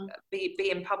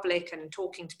 be in public and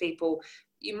talking to people.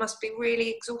 You must be really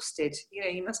exhausted.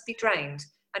 You must be drained.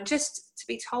 And just to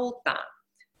be told that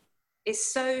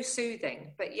is so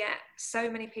soothing, but yet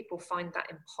so many people find that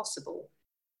impossible.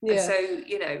 And so,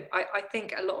 I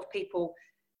think a lot of people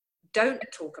don't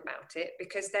talk about it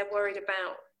because they're worried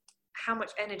about how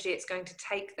much energy it's going to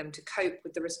take them to cope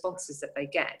with the responses that they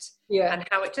get, and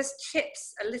how it just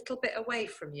chips a little bit away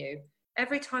from you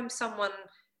every time someone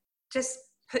just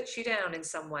puts you down in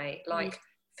some way. Like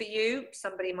for you,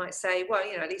 somebody might say, well,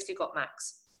 at least you got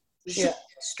Max.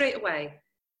 Straight away,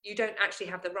 you don't actually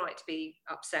have the right to be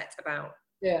upset about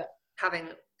having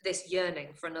this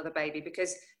yearning for another baby,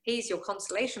 because he's your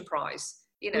consolation prize.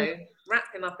 Wrap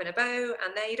him up in a bow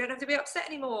and then you don't have to be upset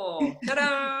anymore.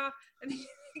 Ta-da!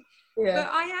 But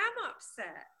I am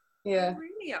upset. I'm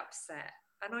really upset,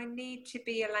 and I need to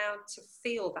be allowed to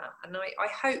feel that. And I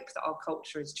hope that our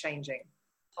culture is changing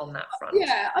on that front.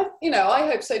 I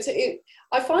hope so too.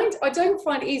 I don't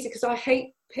find it easy because I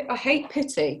hate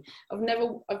pity. I've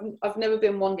never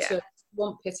been one to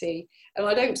want pity, and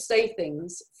I don't say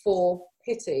things for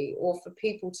pity or for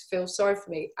people to feel sorry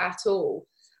for me at all.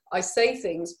 I say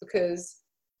things because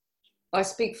I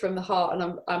speak from the heart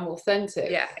and I'm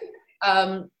authentic.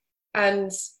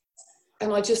 And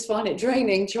I just find it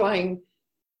draining trying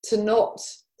to not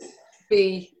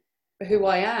be who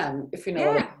I am, if you know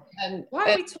what I mean. And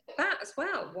why are we taught that as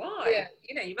well? Why?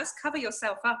 You must cover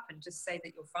yourself up and just say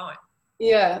that you're fine.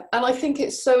 And I think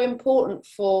it's so important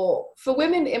for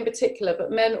women in particular,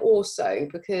 but men also,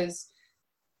 because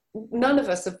none of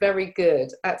us are very good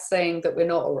at saying that we're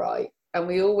not all right, and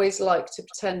we always like to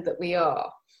pretend that we are.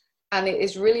 And it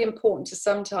is really important to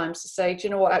sometimes to say, do you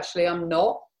know what, actually I'm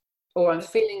not, or I'm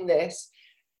feeling this.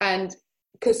 And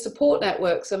because support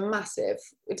networks are massive.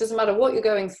 It doesn't matter what you're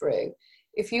going through.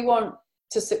 If you want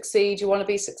to succeed, you want to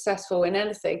be successful in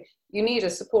anything, you need a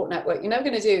support network. You're never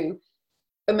going to do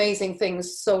amazing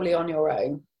things solely on your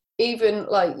own. Even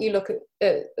like you look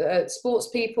at sports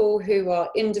people who are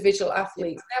individual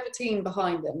athletes, they have a team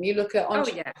behind them. You look at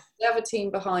entrepreneurs, they have a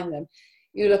team behind them.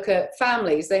 You look at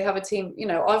families, they have a team. You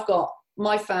know, I've got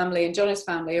my family and Johnny's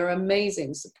family are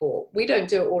amazing support. We don't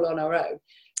do it all on our own.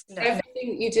 No. Everything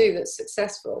that you do that's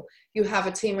successful, you have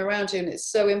a team around you, and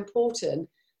it's so important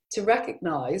to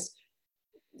recognize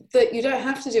that you don't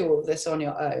have to do all of this on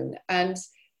your own.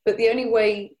 But the only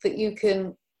way that you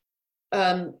can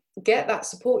get that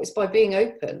support is by being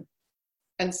open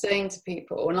and saying to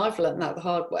people, and I've learned that the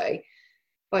hard way,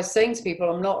 by saying to people,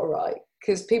 I'm not all right.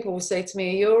 Because people will say to me,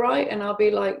 are you all right? And I'll be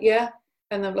like, yeah.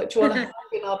 And they're like, do you want a hug?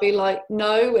 And I'll be like,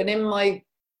 no. And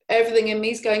everything in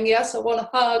me is going, yes, I want a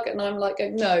hug. And I'm like,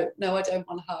 no, I don't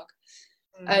want a hug.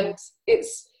 And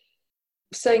it's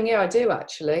saying, yeah, I do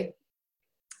actually.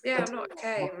 Yeah, I'm not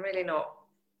okay. I'm really not.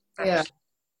 Yeah.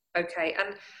 Okay.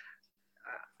 And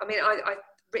I mean, I've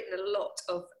written a lot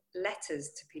of letters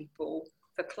to people,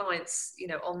 for clients, you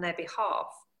know, on their behalf,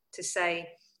 to say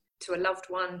to a loved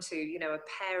one, to, you know, a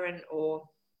parent, or,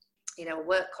 you know, a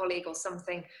work colleague or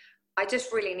something, I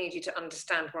just really need you to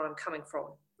understand where I'm coming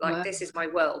from. Like, Wow. This is my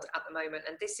world at the moment,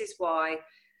 and this is why.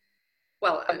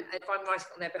 Well, and if I'm writing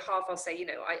on their behalf, I'll say, you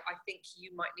know, I think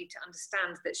you might need to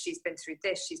understand that she's been through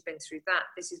this, she's been through that.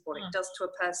 This is what it does to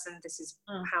a person. This is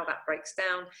how that breaks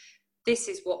down. This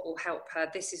is what will help her.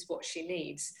 This is what she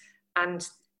needs. And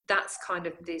that's kind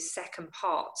of the second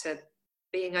part to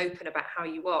being open about how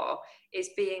you are, is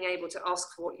being able to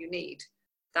ask for what you need.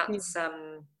 That's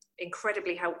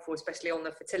incredibly helpful, especially on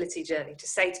the fertility journey, to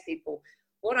say to people,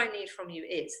 what I need from you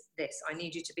is this. I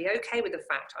need you to be okay with the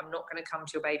fact I'm not going to come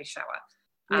to your baby shower.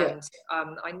 And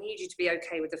I need you to be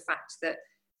okay with the fact that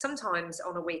sometimes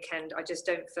on a weekend, I just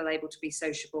don't feel able to be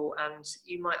sociable, and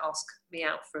you might ask me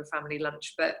out for a family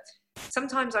lunch, but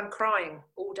sometimes I'm crying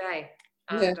all day,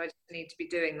 and I just need to be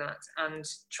doing that, and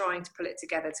trying to pull it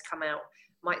together to come out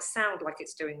might sound like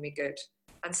it's doing me good.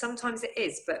 And sometimes it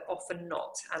is, but often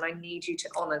not. And I need you to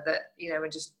honour that, you know,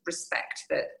 and just respect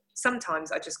that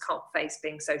sometimes I just can't face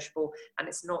being sociable, and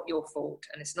it's not your fault,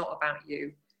 and it's not about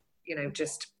you. You know,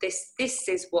 just this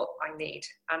is what I need.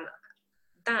 And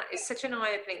that is such an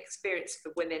eye-opening experience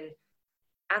for women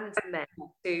and for men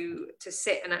to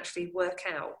sit and actually work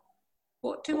out,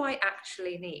 what do I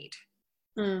actually need?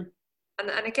 And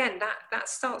again, that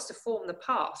starts to form the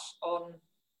path on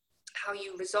how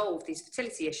you resolve these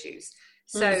fertility issues.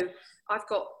 So I've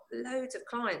got loads of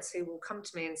clients who will come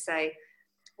to me and say,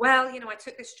 well, you know, I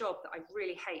took this job that I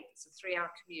really hate. It's a 3-hour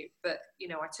commute, but, you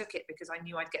know, I took it because I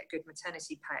knew I'd get good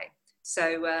maternity pay.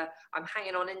 So I'm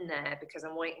hanging on in there because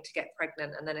I'm waiting to get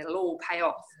pregnant, and then it'll all pay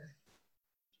off.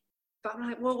 But I'm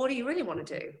like, well, what do you really want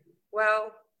to do?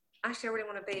 Well, actually, I really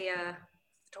want to be a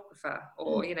photographer,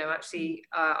 or, you know, actually,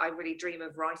 I really dream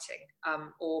of writing.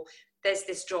 Or there's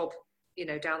this job, you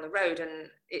know, down the road, and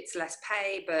it's less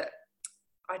pay, but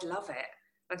I'd love it.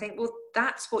 I think, well,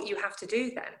 that's what you have to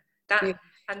do then.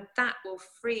 And that will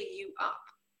free you up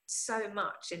so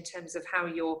much in terms of how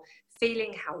you're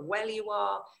feeling, how well you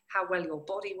are, how well your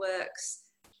body works.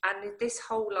 And this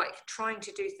whole, like, trying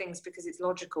to do things because it's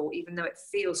logical, even though it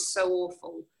feels so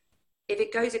awful, if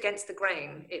it goes against the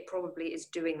grain, it probably is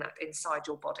doing that inside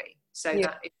your body. So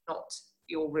that is not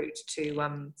your route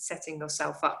to setting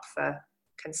yourself up for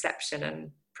conception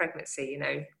and pregnancy. You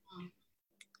know,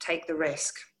 take the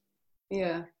risk.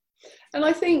 Yeah. And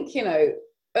I think, you know,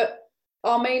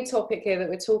 our main topic here that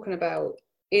we're talking about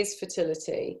is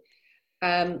fertility.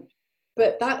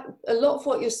 But that, a lot of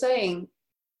what you're saying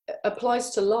applies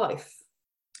to life.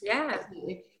 Yeah.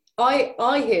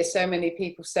 I hear so many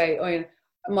people say, oh, you know,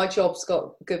 my job's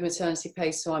got good maternity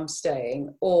pay, so I'm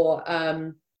staying. Or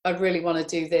I really want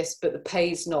to do this, but the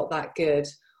pay's not that good.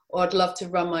 Or I'd love to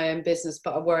run my own business,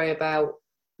 but I worry about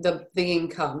the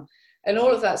income. And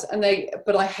all of that.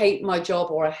 But I hate my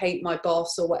job, or I hate my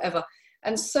boss, or whatever.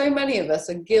 And so many of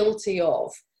us are guilty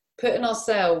of putting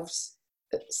ourselves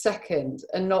second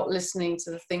and not listening to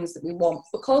the things that we want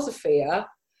because of fear,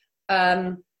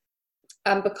 and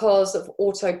because of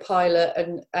autopilot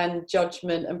and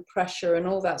judgment and pressure and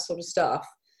all that sort of stuff.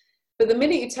 But the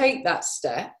minute you take that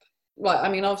step, right, I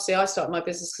mean, obviously I started my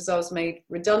business because I was made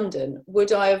redundant.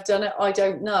 Would I have done it? I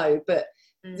don't know. But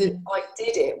I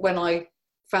did it when I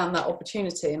found that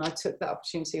opportunity, and I took that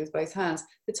opportunity with both hands.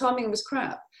 The timing was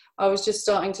crap. I was just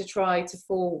starting to try to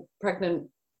fall pregnant,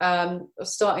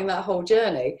 starting that whole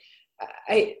journey.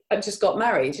 I just got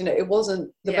married, you know, it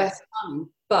wasn't the best time,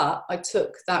 but I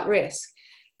took that risk.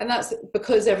 And that's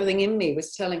because everything in me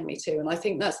was telling me to. And I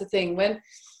think that's the thing,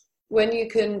 when you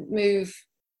can move,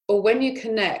 or when you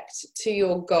connect to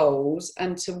your goals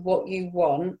and to what you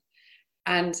want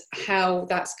and how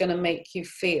that's going to make you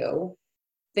feel,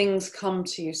 things come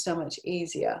to you so much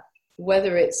easier,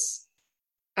 whether it's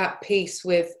at peace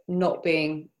with not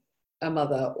being a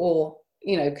mother, or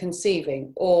you know,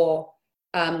 conceiving, or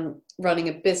running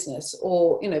a business,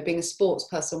 or, you know, being a sports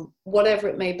person, whatever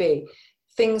it may be,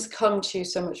 things come to you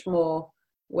so much more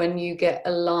when you get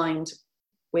aligned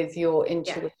with your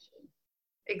intuition.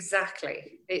 Yeah,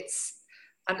 exactly.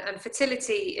 And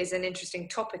fertility is an interesting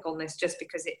topic on this, just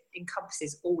because it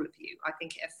encompasses all of you. I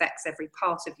think it affects every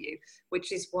part of you,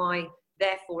 which is why,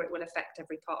 therefore, it will affect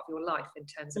every part of your life in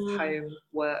terms of home,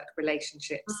 work,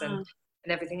 relationships, and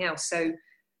everything else. So,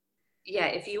 yeah,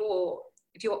 if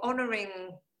you're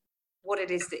honouring what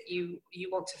it is that you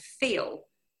want to feel,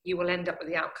 you will end up with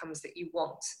the outcomes that you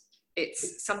want.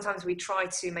 It's sometimes we try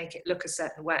to make it look a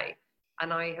certain way,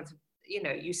 and I have, you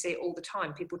know, you see it all the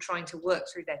time, people trying to work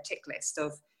through their tick list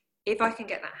of, if I can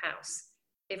get that house,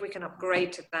 if we can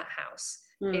upgrade to that house,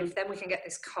 if then we can get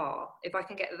this car, if I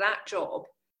can get that job,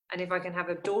 and if I can have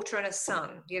a daughter and a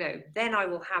son, you know, then I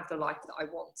will have the life that I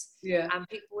want. Yeah. And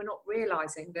people are not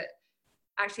realizing that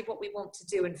actually what we want to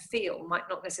do and feel might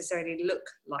not necessarily look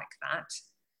like that.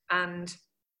 And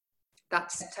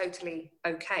that's totally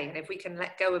okay. And if we can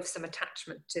let go of some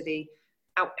attachment to the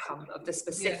outcome of the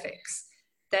specifics,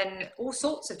 then all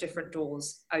sorts of different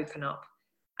doors open up.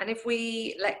 And if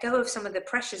we let go of some of the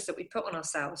pressures that we put on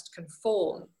ourselves to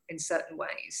conform in certain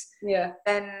ways,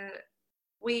 then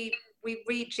we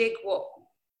rejig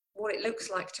what it looks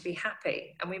like to be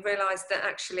happy. And we realize that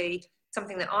actually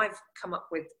something that I've come up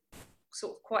with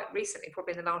sort of quite recently,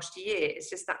 probably in the last year, is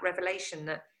just that revelation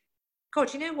that,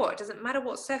 God, you know what? It doesn't matter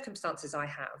what circumstances I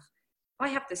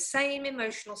have the same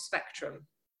emotional spectrum,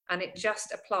 and it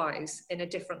just applies in a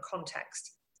different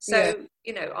context. So,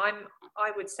 you know,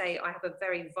 I would say I have a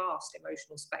very vast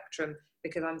emotional spectrum,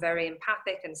 because I'm very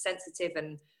empathic and sensitive,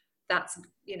 and that's,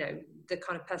 you know, the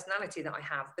kind of personality that I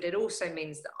have. But it also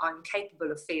means that I'm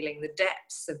capable of feeling the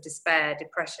depths of despair,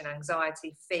 depression,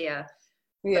 anxiety, fear.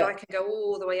 But I can go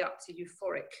all the way up to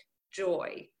euphoric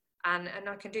joy. And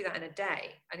I can do that in a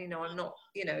day. And, you know, I'm not,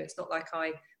 you know, it's not like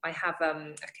I have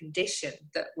a condition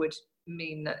that would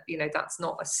mean that, you know, that's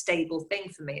not a stable thing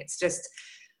for me. It's just,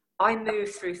 I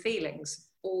move through feelings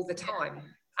all the time.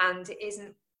 And it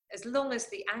isn't, as long as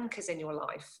the anchors in your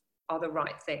life are the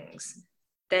right things,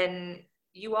 then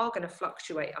you are going to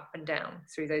fluctuate up and down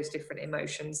through those different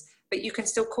emotions, but you can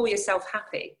still call yourself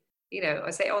happy. You know, I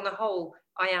say on the whole,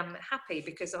 I am happy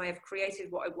because I have created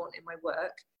what I want in my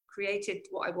work, created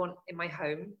what I want in my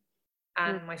home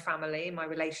and my family, my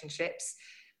relationships.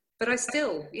 But I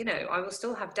still, you know, I will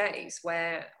still have days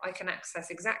where I can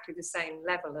access exactly the same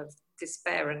level of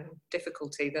despair and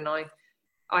difficulty than I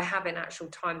have in actual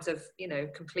times of, you know,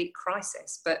 complete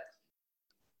crisis. But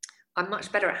I'm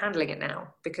much better at handling it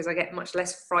now because I get much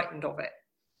less frightened of it.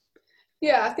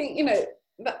 Yeah, I think, you know,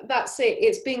 that's it.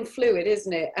 It's being fluid,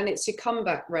 isn't it? And it's your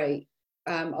comeback rate,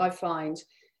 I find,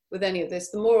 with any of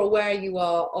this. The more aware you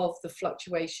are of the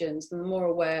fluctuations, the more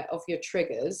aware of your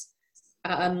triggers,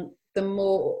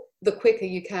 the quicker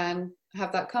you can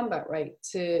have that comeback rate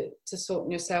to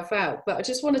sorting yourself out. But I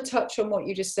just want to touch on what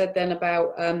you just said then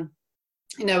about,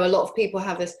 you know, a lot of people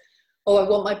have this, oh, I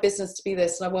want my business to be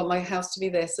this, and I want my house to be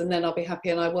this, and then I'll be happy,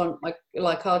 and I want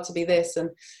my car to be this. And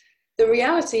the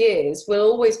reality is we'll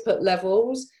always put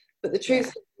levels, but the truth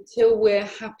is, until we're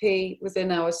happy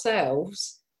within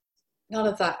ourselves, none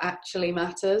of that actually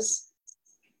matters.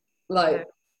 Like,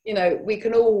 you know, we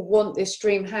can all want this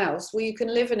dream house. Well, you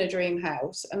can live in a dream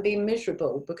house and be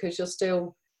miserable because you're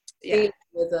still dealing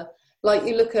with like,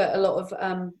 you look at a lot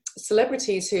of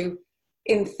celebrities who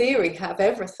in theory have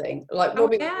everything, like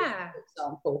Robbie Williams, for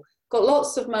example, got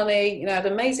lots of money, you know, had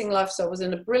an amazing lifestyle, was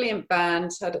in a brilliant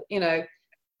band, had, you know,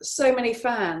 so many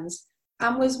fans,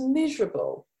 and was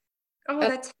miserable. Oh,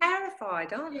 and they're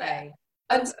terrified, aren't they?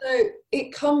 And so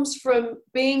it comes from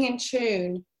being in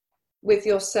tune with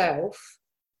yourself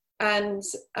and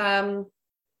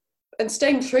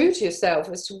staying true to yourself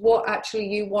as to what actually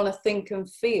you want to think and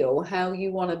feel, how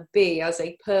you want to be as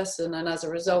a person, and as a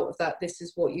result of that, this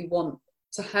is what you want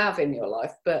to have in your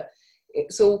life. But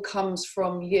it all comes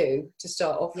from you to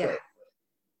start off with.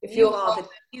 If you're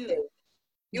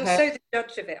so the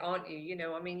judge of it, aren't you? You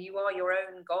know, I mean, you are your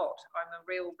own God. I'm a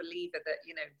real believer that,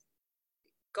 you know,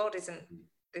 God isn't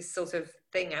this sort of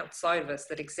thing outside of us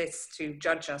that exists to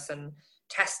judge us and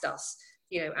test us.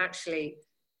 You know, actually,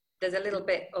 there's a little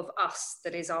bit of us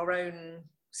that is our own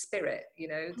spirit, you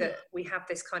know, that we have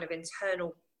this kind of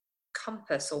internal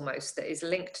compass almost that is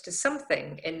linked to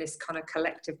something in this kind of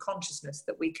collective consciousness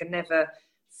that we can never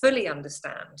fully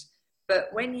understand. But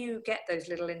when you get those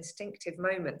little instinctive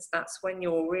moments, that's when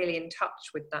you're really in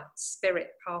touch with that spirit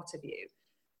part of you.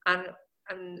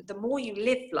 And the more you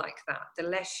live like that, the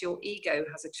less your ego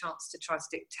has a chance to try to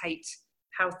dictate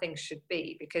how things should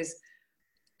be. Because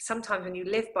sometimes when you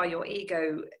live by your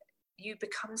ego, you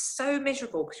become so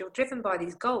miserable because you're driven by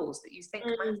these goals that you think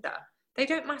matter. They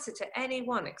don't matter to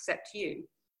anyone except you.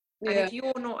 And if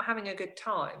you're not having a good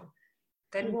time,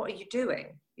 then what are you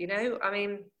doing? You know, I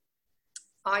mean,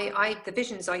 the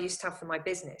visions I used to have for my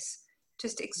business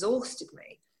just exhausted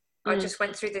me. I just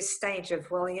went through this stage of,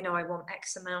 well, you know, I want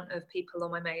X amount of people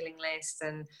on my mailing list,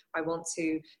 and I want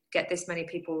to get this many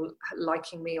people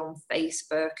liking me on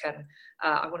Facebook, and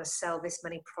I want to sell this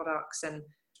many products. And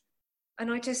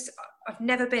I've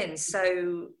never been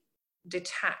so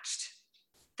detached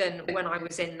than when I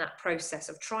was in that process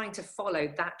of trying to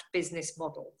follow that business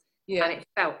model. And it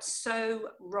felt so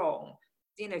wrong,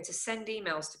 you know, to send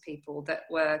emails to people that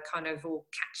were kind of all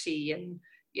catchy and,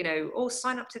 you know, oh,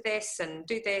 sign up to this and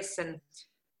do this. And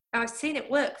I've seen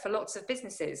it work for lots of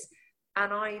businesses.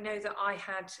 And I know that I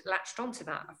had latched onto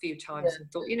that a few times and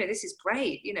thought, you know, this is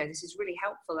great. You know, this is really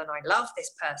helpful. And I love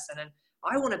this person and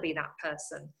I want to be that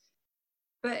person.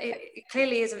 But it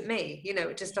clearly isn't me. You know,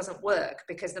 it just doesn't work,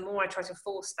 because the more I try to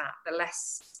force that, the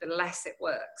less it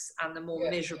works and the more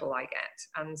miserable I get.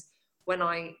 And when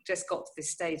I just got to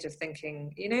this stage of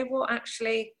thinking, you know what,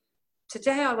 actually,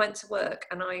 today I went to work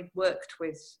and I worked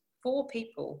with 4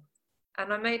 people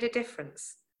and I made a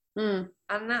difference. And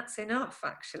that's enough,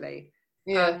 actually.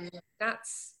 That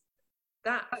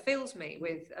fills me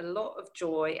with a lot of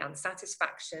joy and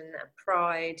satisfaction and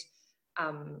pride.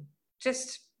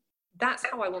 Just that's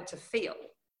how I want to feel.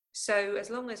 So as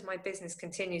long as my business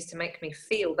continues to make me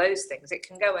feel those things, it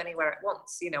can go anywhere it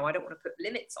wants. You know, I don't want to put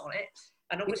limits on it.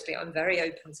 And obviously I'm very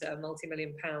open to a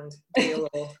multi-million-pound deal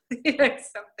or, you know,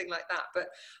 something like that. But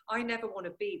I never want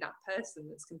to be that person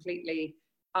that's completely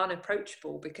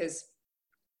unapproachable, because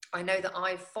I know that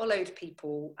I've followed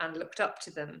people and looked up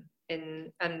to them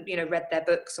and, you know, read their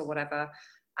books or whatever,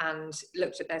 and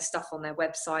looked at their stuff on their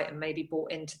website and maybe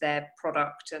bought into their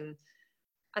product.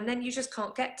 And then you just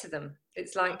can't get to them.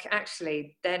 It's like,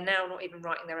 actually, they're now not even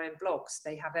writing their own blogs.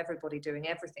 They have everybody doing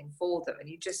everything for them. And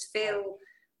you just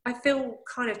I feel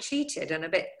kind of cheated and a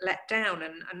bit let down.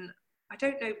 And I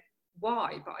don't know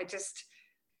why, but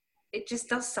it just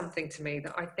does something to me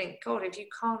that I think, God, if you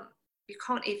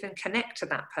can't even connect to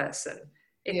that person.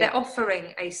 If they're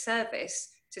offering a service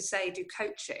to say, do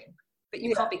coaching, but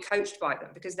you can't be coached by them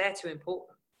because they're too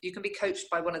important. You can be coached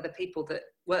by one of the people that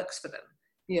works for them.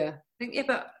 I think,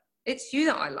 but it's you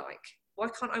that I like. Why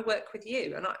can't I work with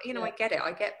you? And I get it.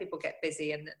 I get people get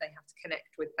busy and that they have to connect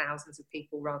with thousands of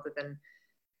people rather than,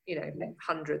 you know,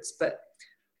 hundreds. But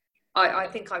I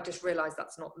think I've just realized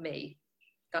that's not me.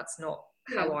 That's not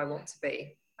how I want to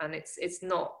be. And it's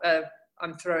not,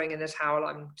 I'm throwing in the towel.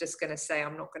 I'm just going to say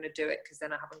I'm not going to do it because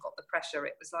then I haven't got the pressure.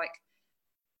 It was like,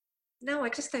 no, I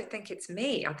just don't think it's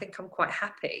me. I think I'm quite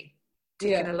happy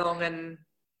ticking along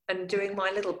and doing my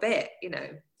little bit, you know,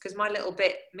 because my little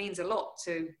bit means a lot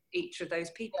to each of those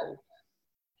people.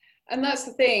 And that's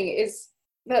the thing, is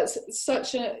that's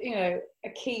such a, you know, a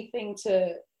key thing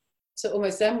to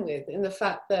almost end with, in the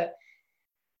fact that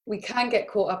we can get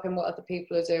caught up in what other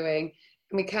people are doing,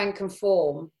 and we can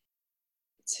conform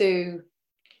to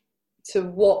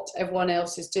what everyone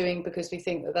else is doing because we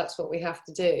think that that's what we have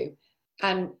to do.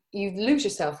 And you lose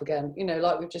yourself again, you know,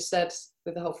 like we've just said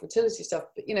with the whole fertility stuff.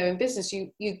 But, you know, in business,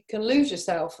 you can lose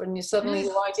yourself, and you suddenly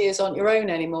your ideas aren't your own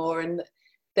anymore, and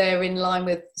they're in line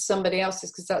with somebody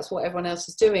else's because that's what everyone else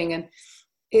is doing. And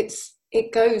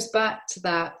it goes back to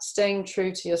that staying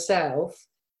true to yourself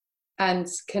and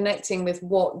connecting with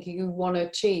what you want to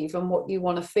achieve and what you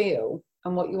want to feel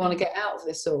and what you want to get out of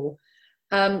this all,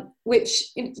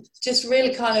 which just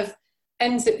really kind of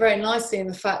ends it very nicely in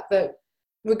the fact that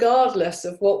regardless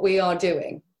of what we are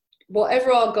doing,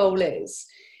 whatever our goal is,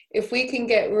 if we can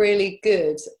get really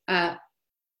good at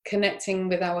connecting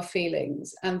with our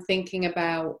feelings and thinking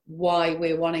about why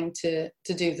we're wanting to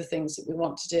do the things that we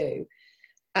want to do,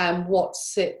 and what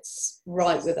sits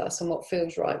right with us and what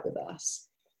feels right with us,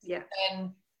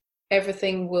 then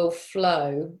everything will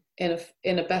flow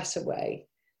in a better way,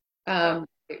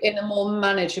 in a more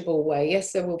manageable way.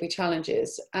 Yes, there will be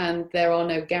challenges and there are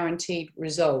no guaranteed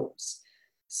results,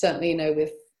 certainly, you know,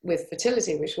 with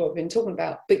fertility, which is what we've been talking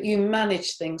about, but you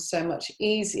manage things so much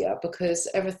easier because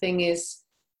everything is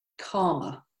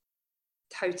calmer.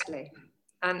 Totally.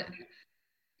 And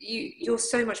you're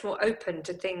so much more open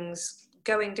to things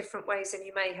going different ways than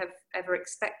you may have ever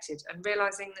expected, and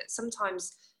realizing that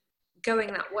sometimes going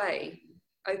that way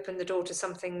opened the door to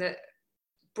something that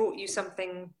brought you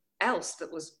something else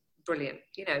that was brilliant.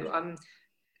 You know,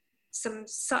 some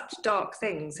such dark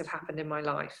things have happened in my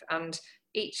life, and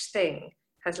each thing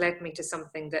has led me to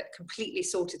something that completely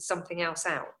sorted something else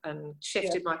out and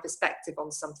shifted my perspective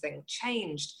on something,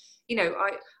 changed, you know,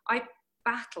 I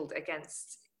battled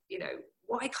against, you know,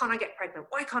 why can't I get pregnant?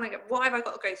 Why have I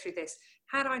got to go through this?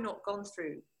 Had I not gone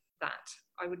through that,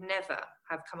 I would never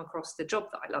have come across the job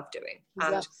that I love doing.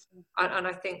 Exactly. And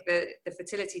I think that the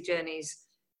fertility journeys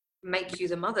make you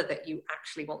the mother that you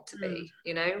actually want to be.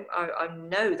 You know, I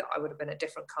know that I would have been a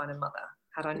different kind of mother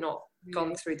had I not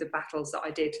gone through the battles that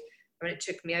I did. I mean, it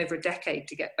took me over a decade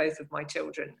to get both of my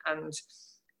children, and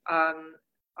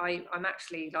I'm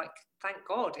actually like, thank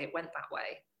God it went that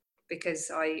way, because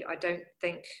I don't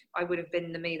think I would have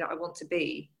been the me that I want to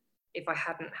be if I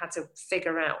hadn't had to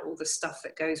figure out all the stuff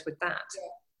that goes with that.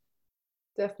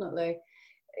 Yeah, definitely.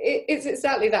 It's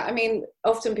exactly that. I mean,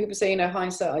 often people say, you know,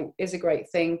 hindsight is a great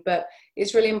thing, but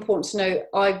it's really important to know,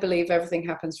 I believe everything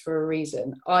happens for a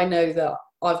reason. I know that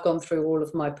I've gone through all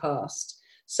of my past,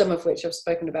 some of which I've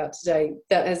spoken about today,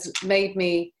 that has made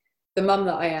me the mum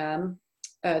that I am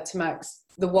to Max,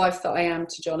 the wife that I am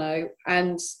to Jono,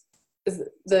 and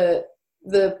the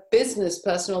business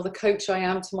person or the coach I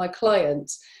am to my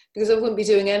clients, because I wouldn't be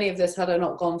doing any of this had I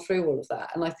not gone through all of that.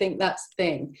 And I think that's the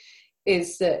thing,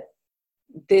 is that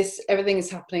everything is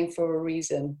happening for a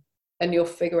reason, and you'll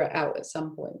figure it out at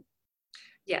some point.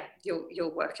 Yeah,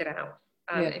 you'll work it out.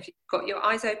 If you've got your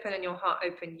eyes open and your heart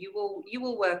open, you will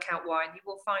work out why, and you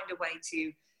will find a way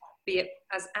to be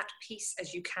as at peace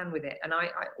as you can with it. And I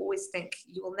always think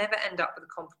you will never end up with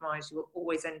a compromise. You will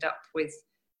always end up with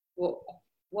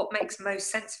what makes most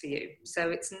sense for you.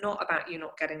 So it's not about you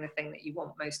not getting the thing that you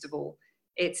want most of all.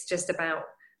 It's just about,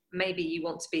 maybe you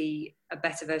want to be a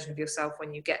better version of yourself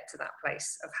when you get to that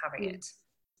place of having it.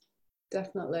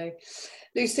 Definitely.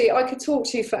 Lucy, I could talk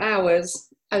to you for hours,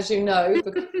 as you know,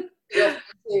 because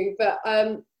but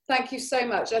thank you so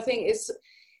much. I think it's,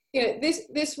 you know,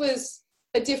 this was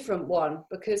a different one,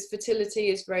 because fertility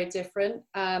is very different.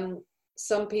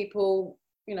 Some people,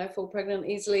 you know, fall pregnant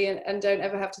easily and don't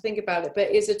ever have to think about it,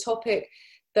 but it's a topic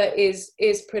that is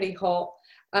pretty hot.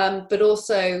 But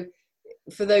also,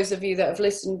 for those of you that have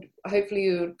listened, hopefully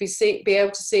you would be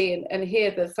able to see and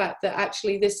hear the fact that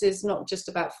actually this is not just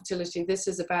about fertility. This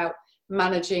is about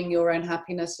managing your own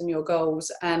happiness and your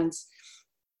goals, and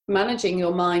managing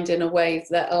your mind in a way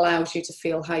that allows you to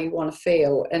feel how you want to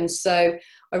feel. And so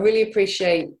I really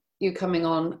appreciate you coming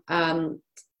on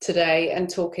today and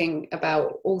talking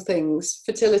about all things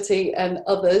fertility and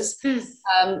others.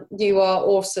 You are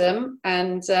awesome.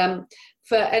 And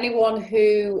for anyone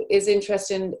who is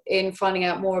interested in finding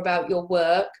out more about your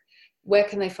work, where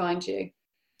can they find you?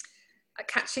 At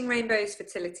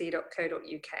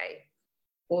catchingrainbowsfertility.co.uk.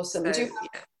 Awesome. Do you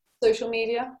have social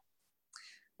media?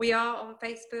 We are on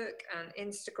Facebook and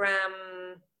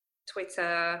Instagram,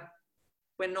 Twitter.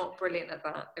 We're not brilliant at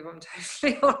that, if I'm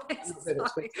totally honest.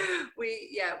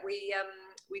 We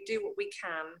do what we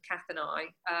can, Kath and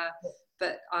I,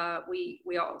 but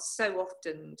we are so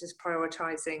often just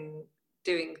prioritising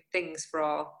doing things for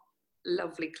our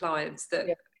lovely clients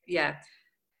that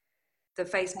the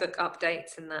Facebook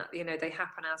updates and that, you know, they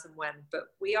happen as and when,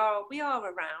 but we are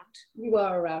around. You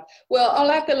are around. Well, I'll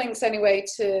add the links anyway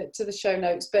to the show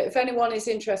notes, but if anyone is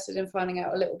interested in finding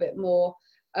out a little bit more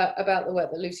about the work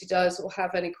that Lucy does, or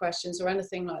have any questions or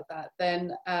anything like that,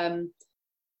 then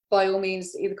by all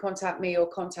means either contact me or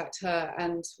contact her,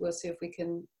 and we'll see if we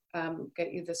can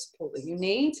get you the support that you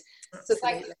need. Absolutely. So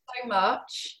thank you so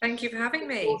much. Thank you for having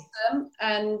me. Awesome.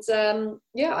 And I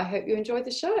hope you enjoyed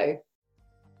the show.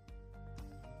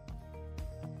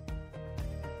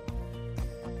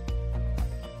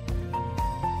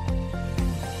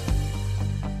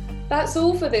 That's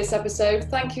all for this episode.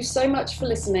 Thank you so much for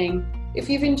listening. If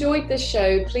you've enjoyed this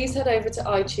show, please head over to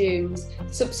iTunes,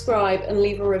 subscribe and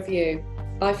leave a review.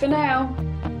 Bye for now.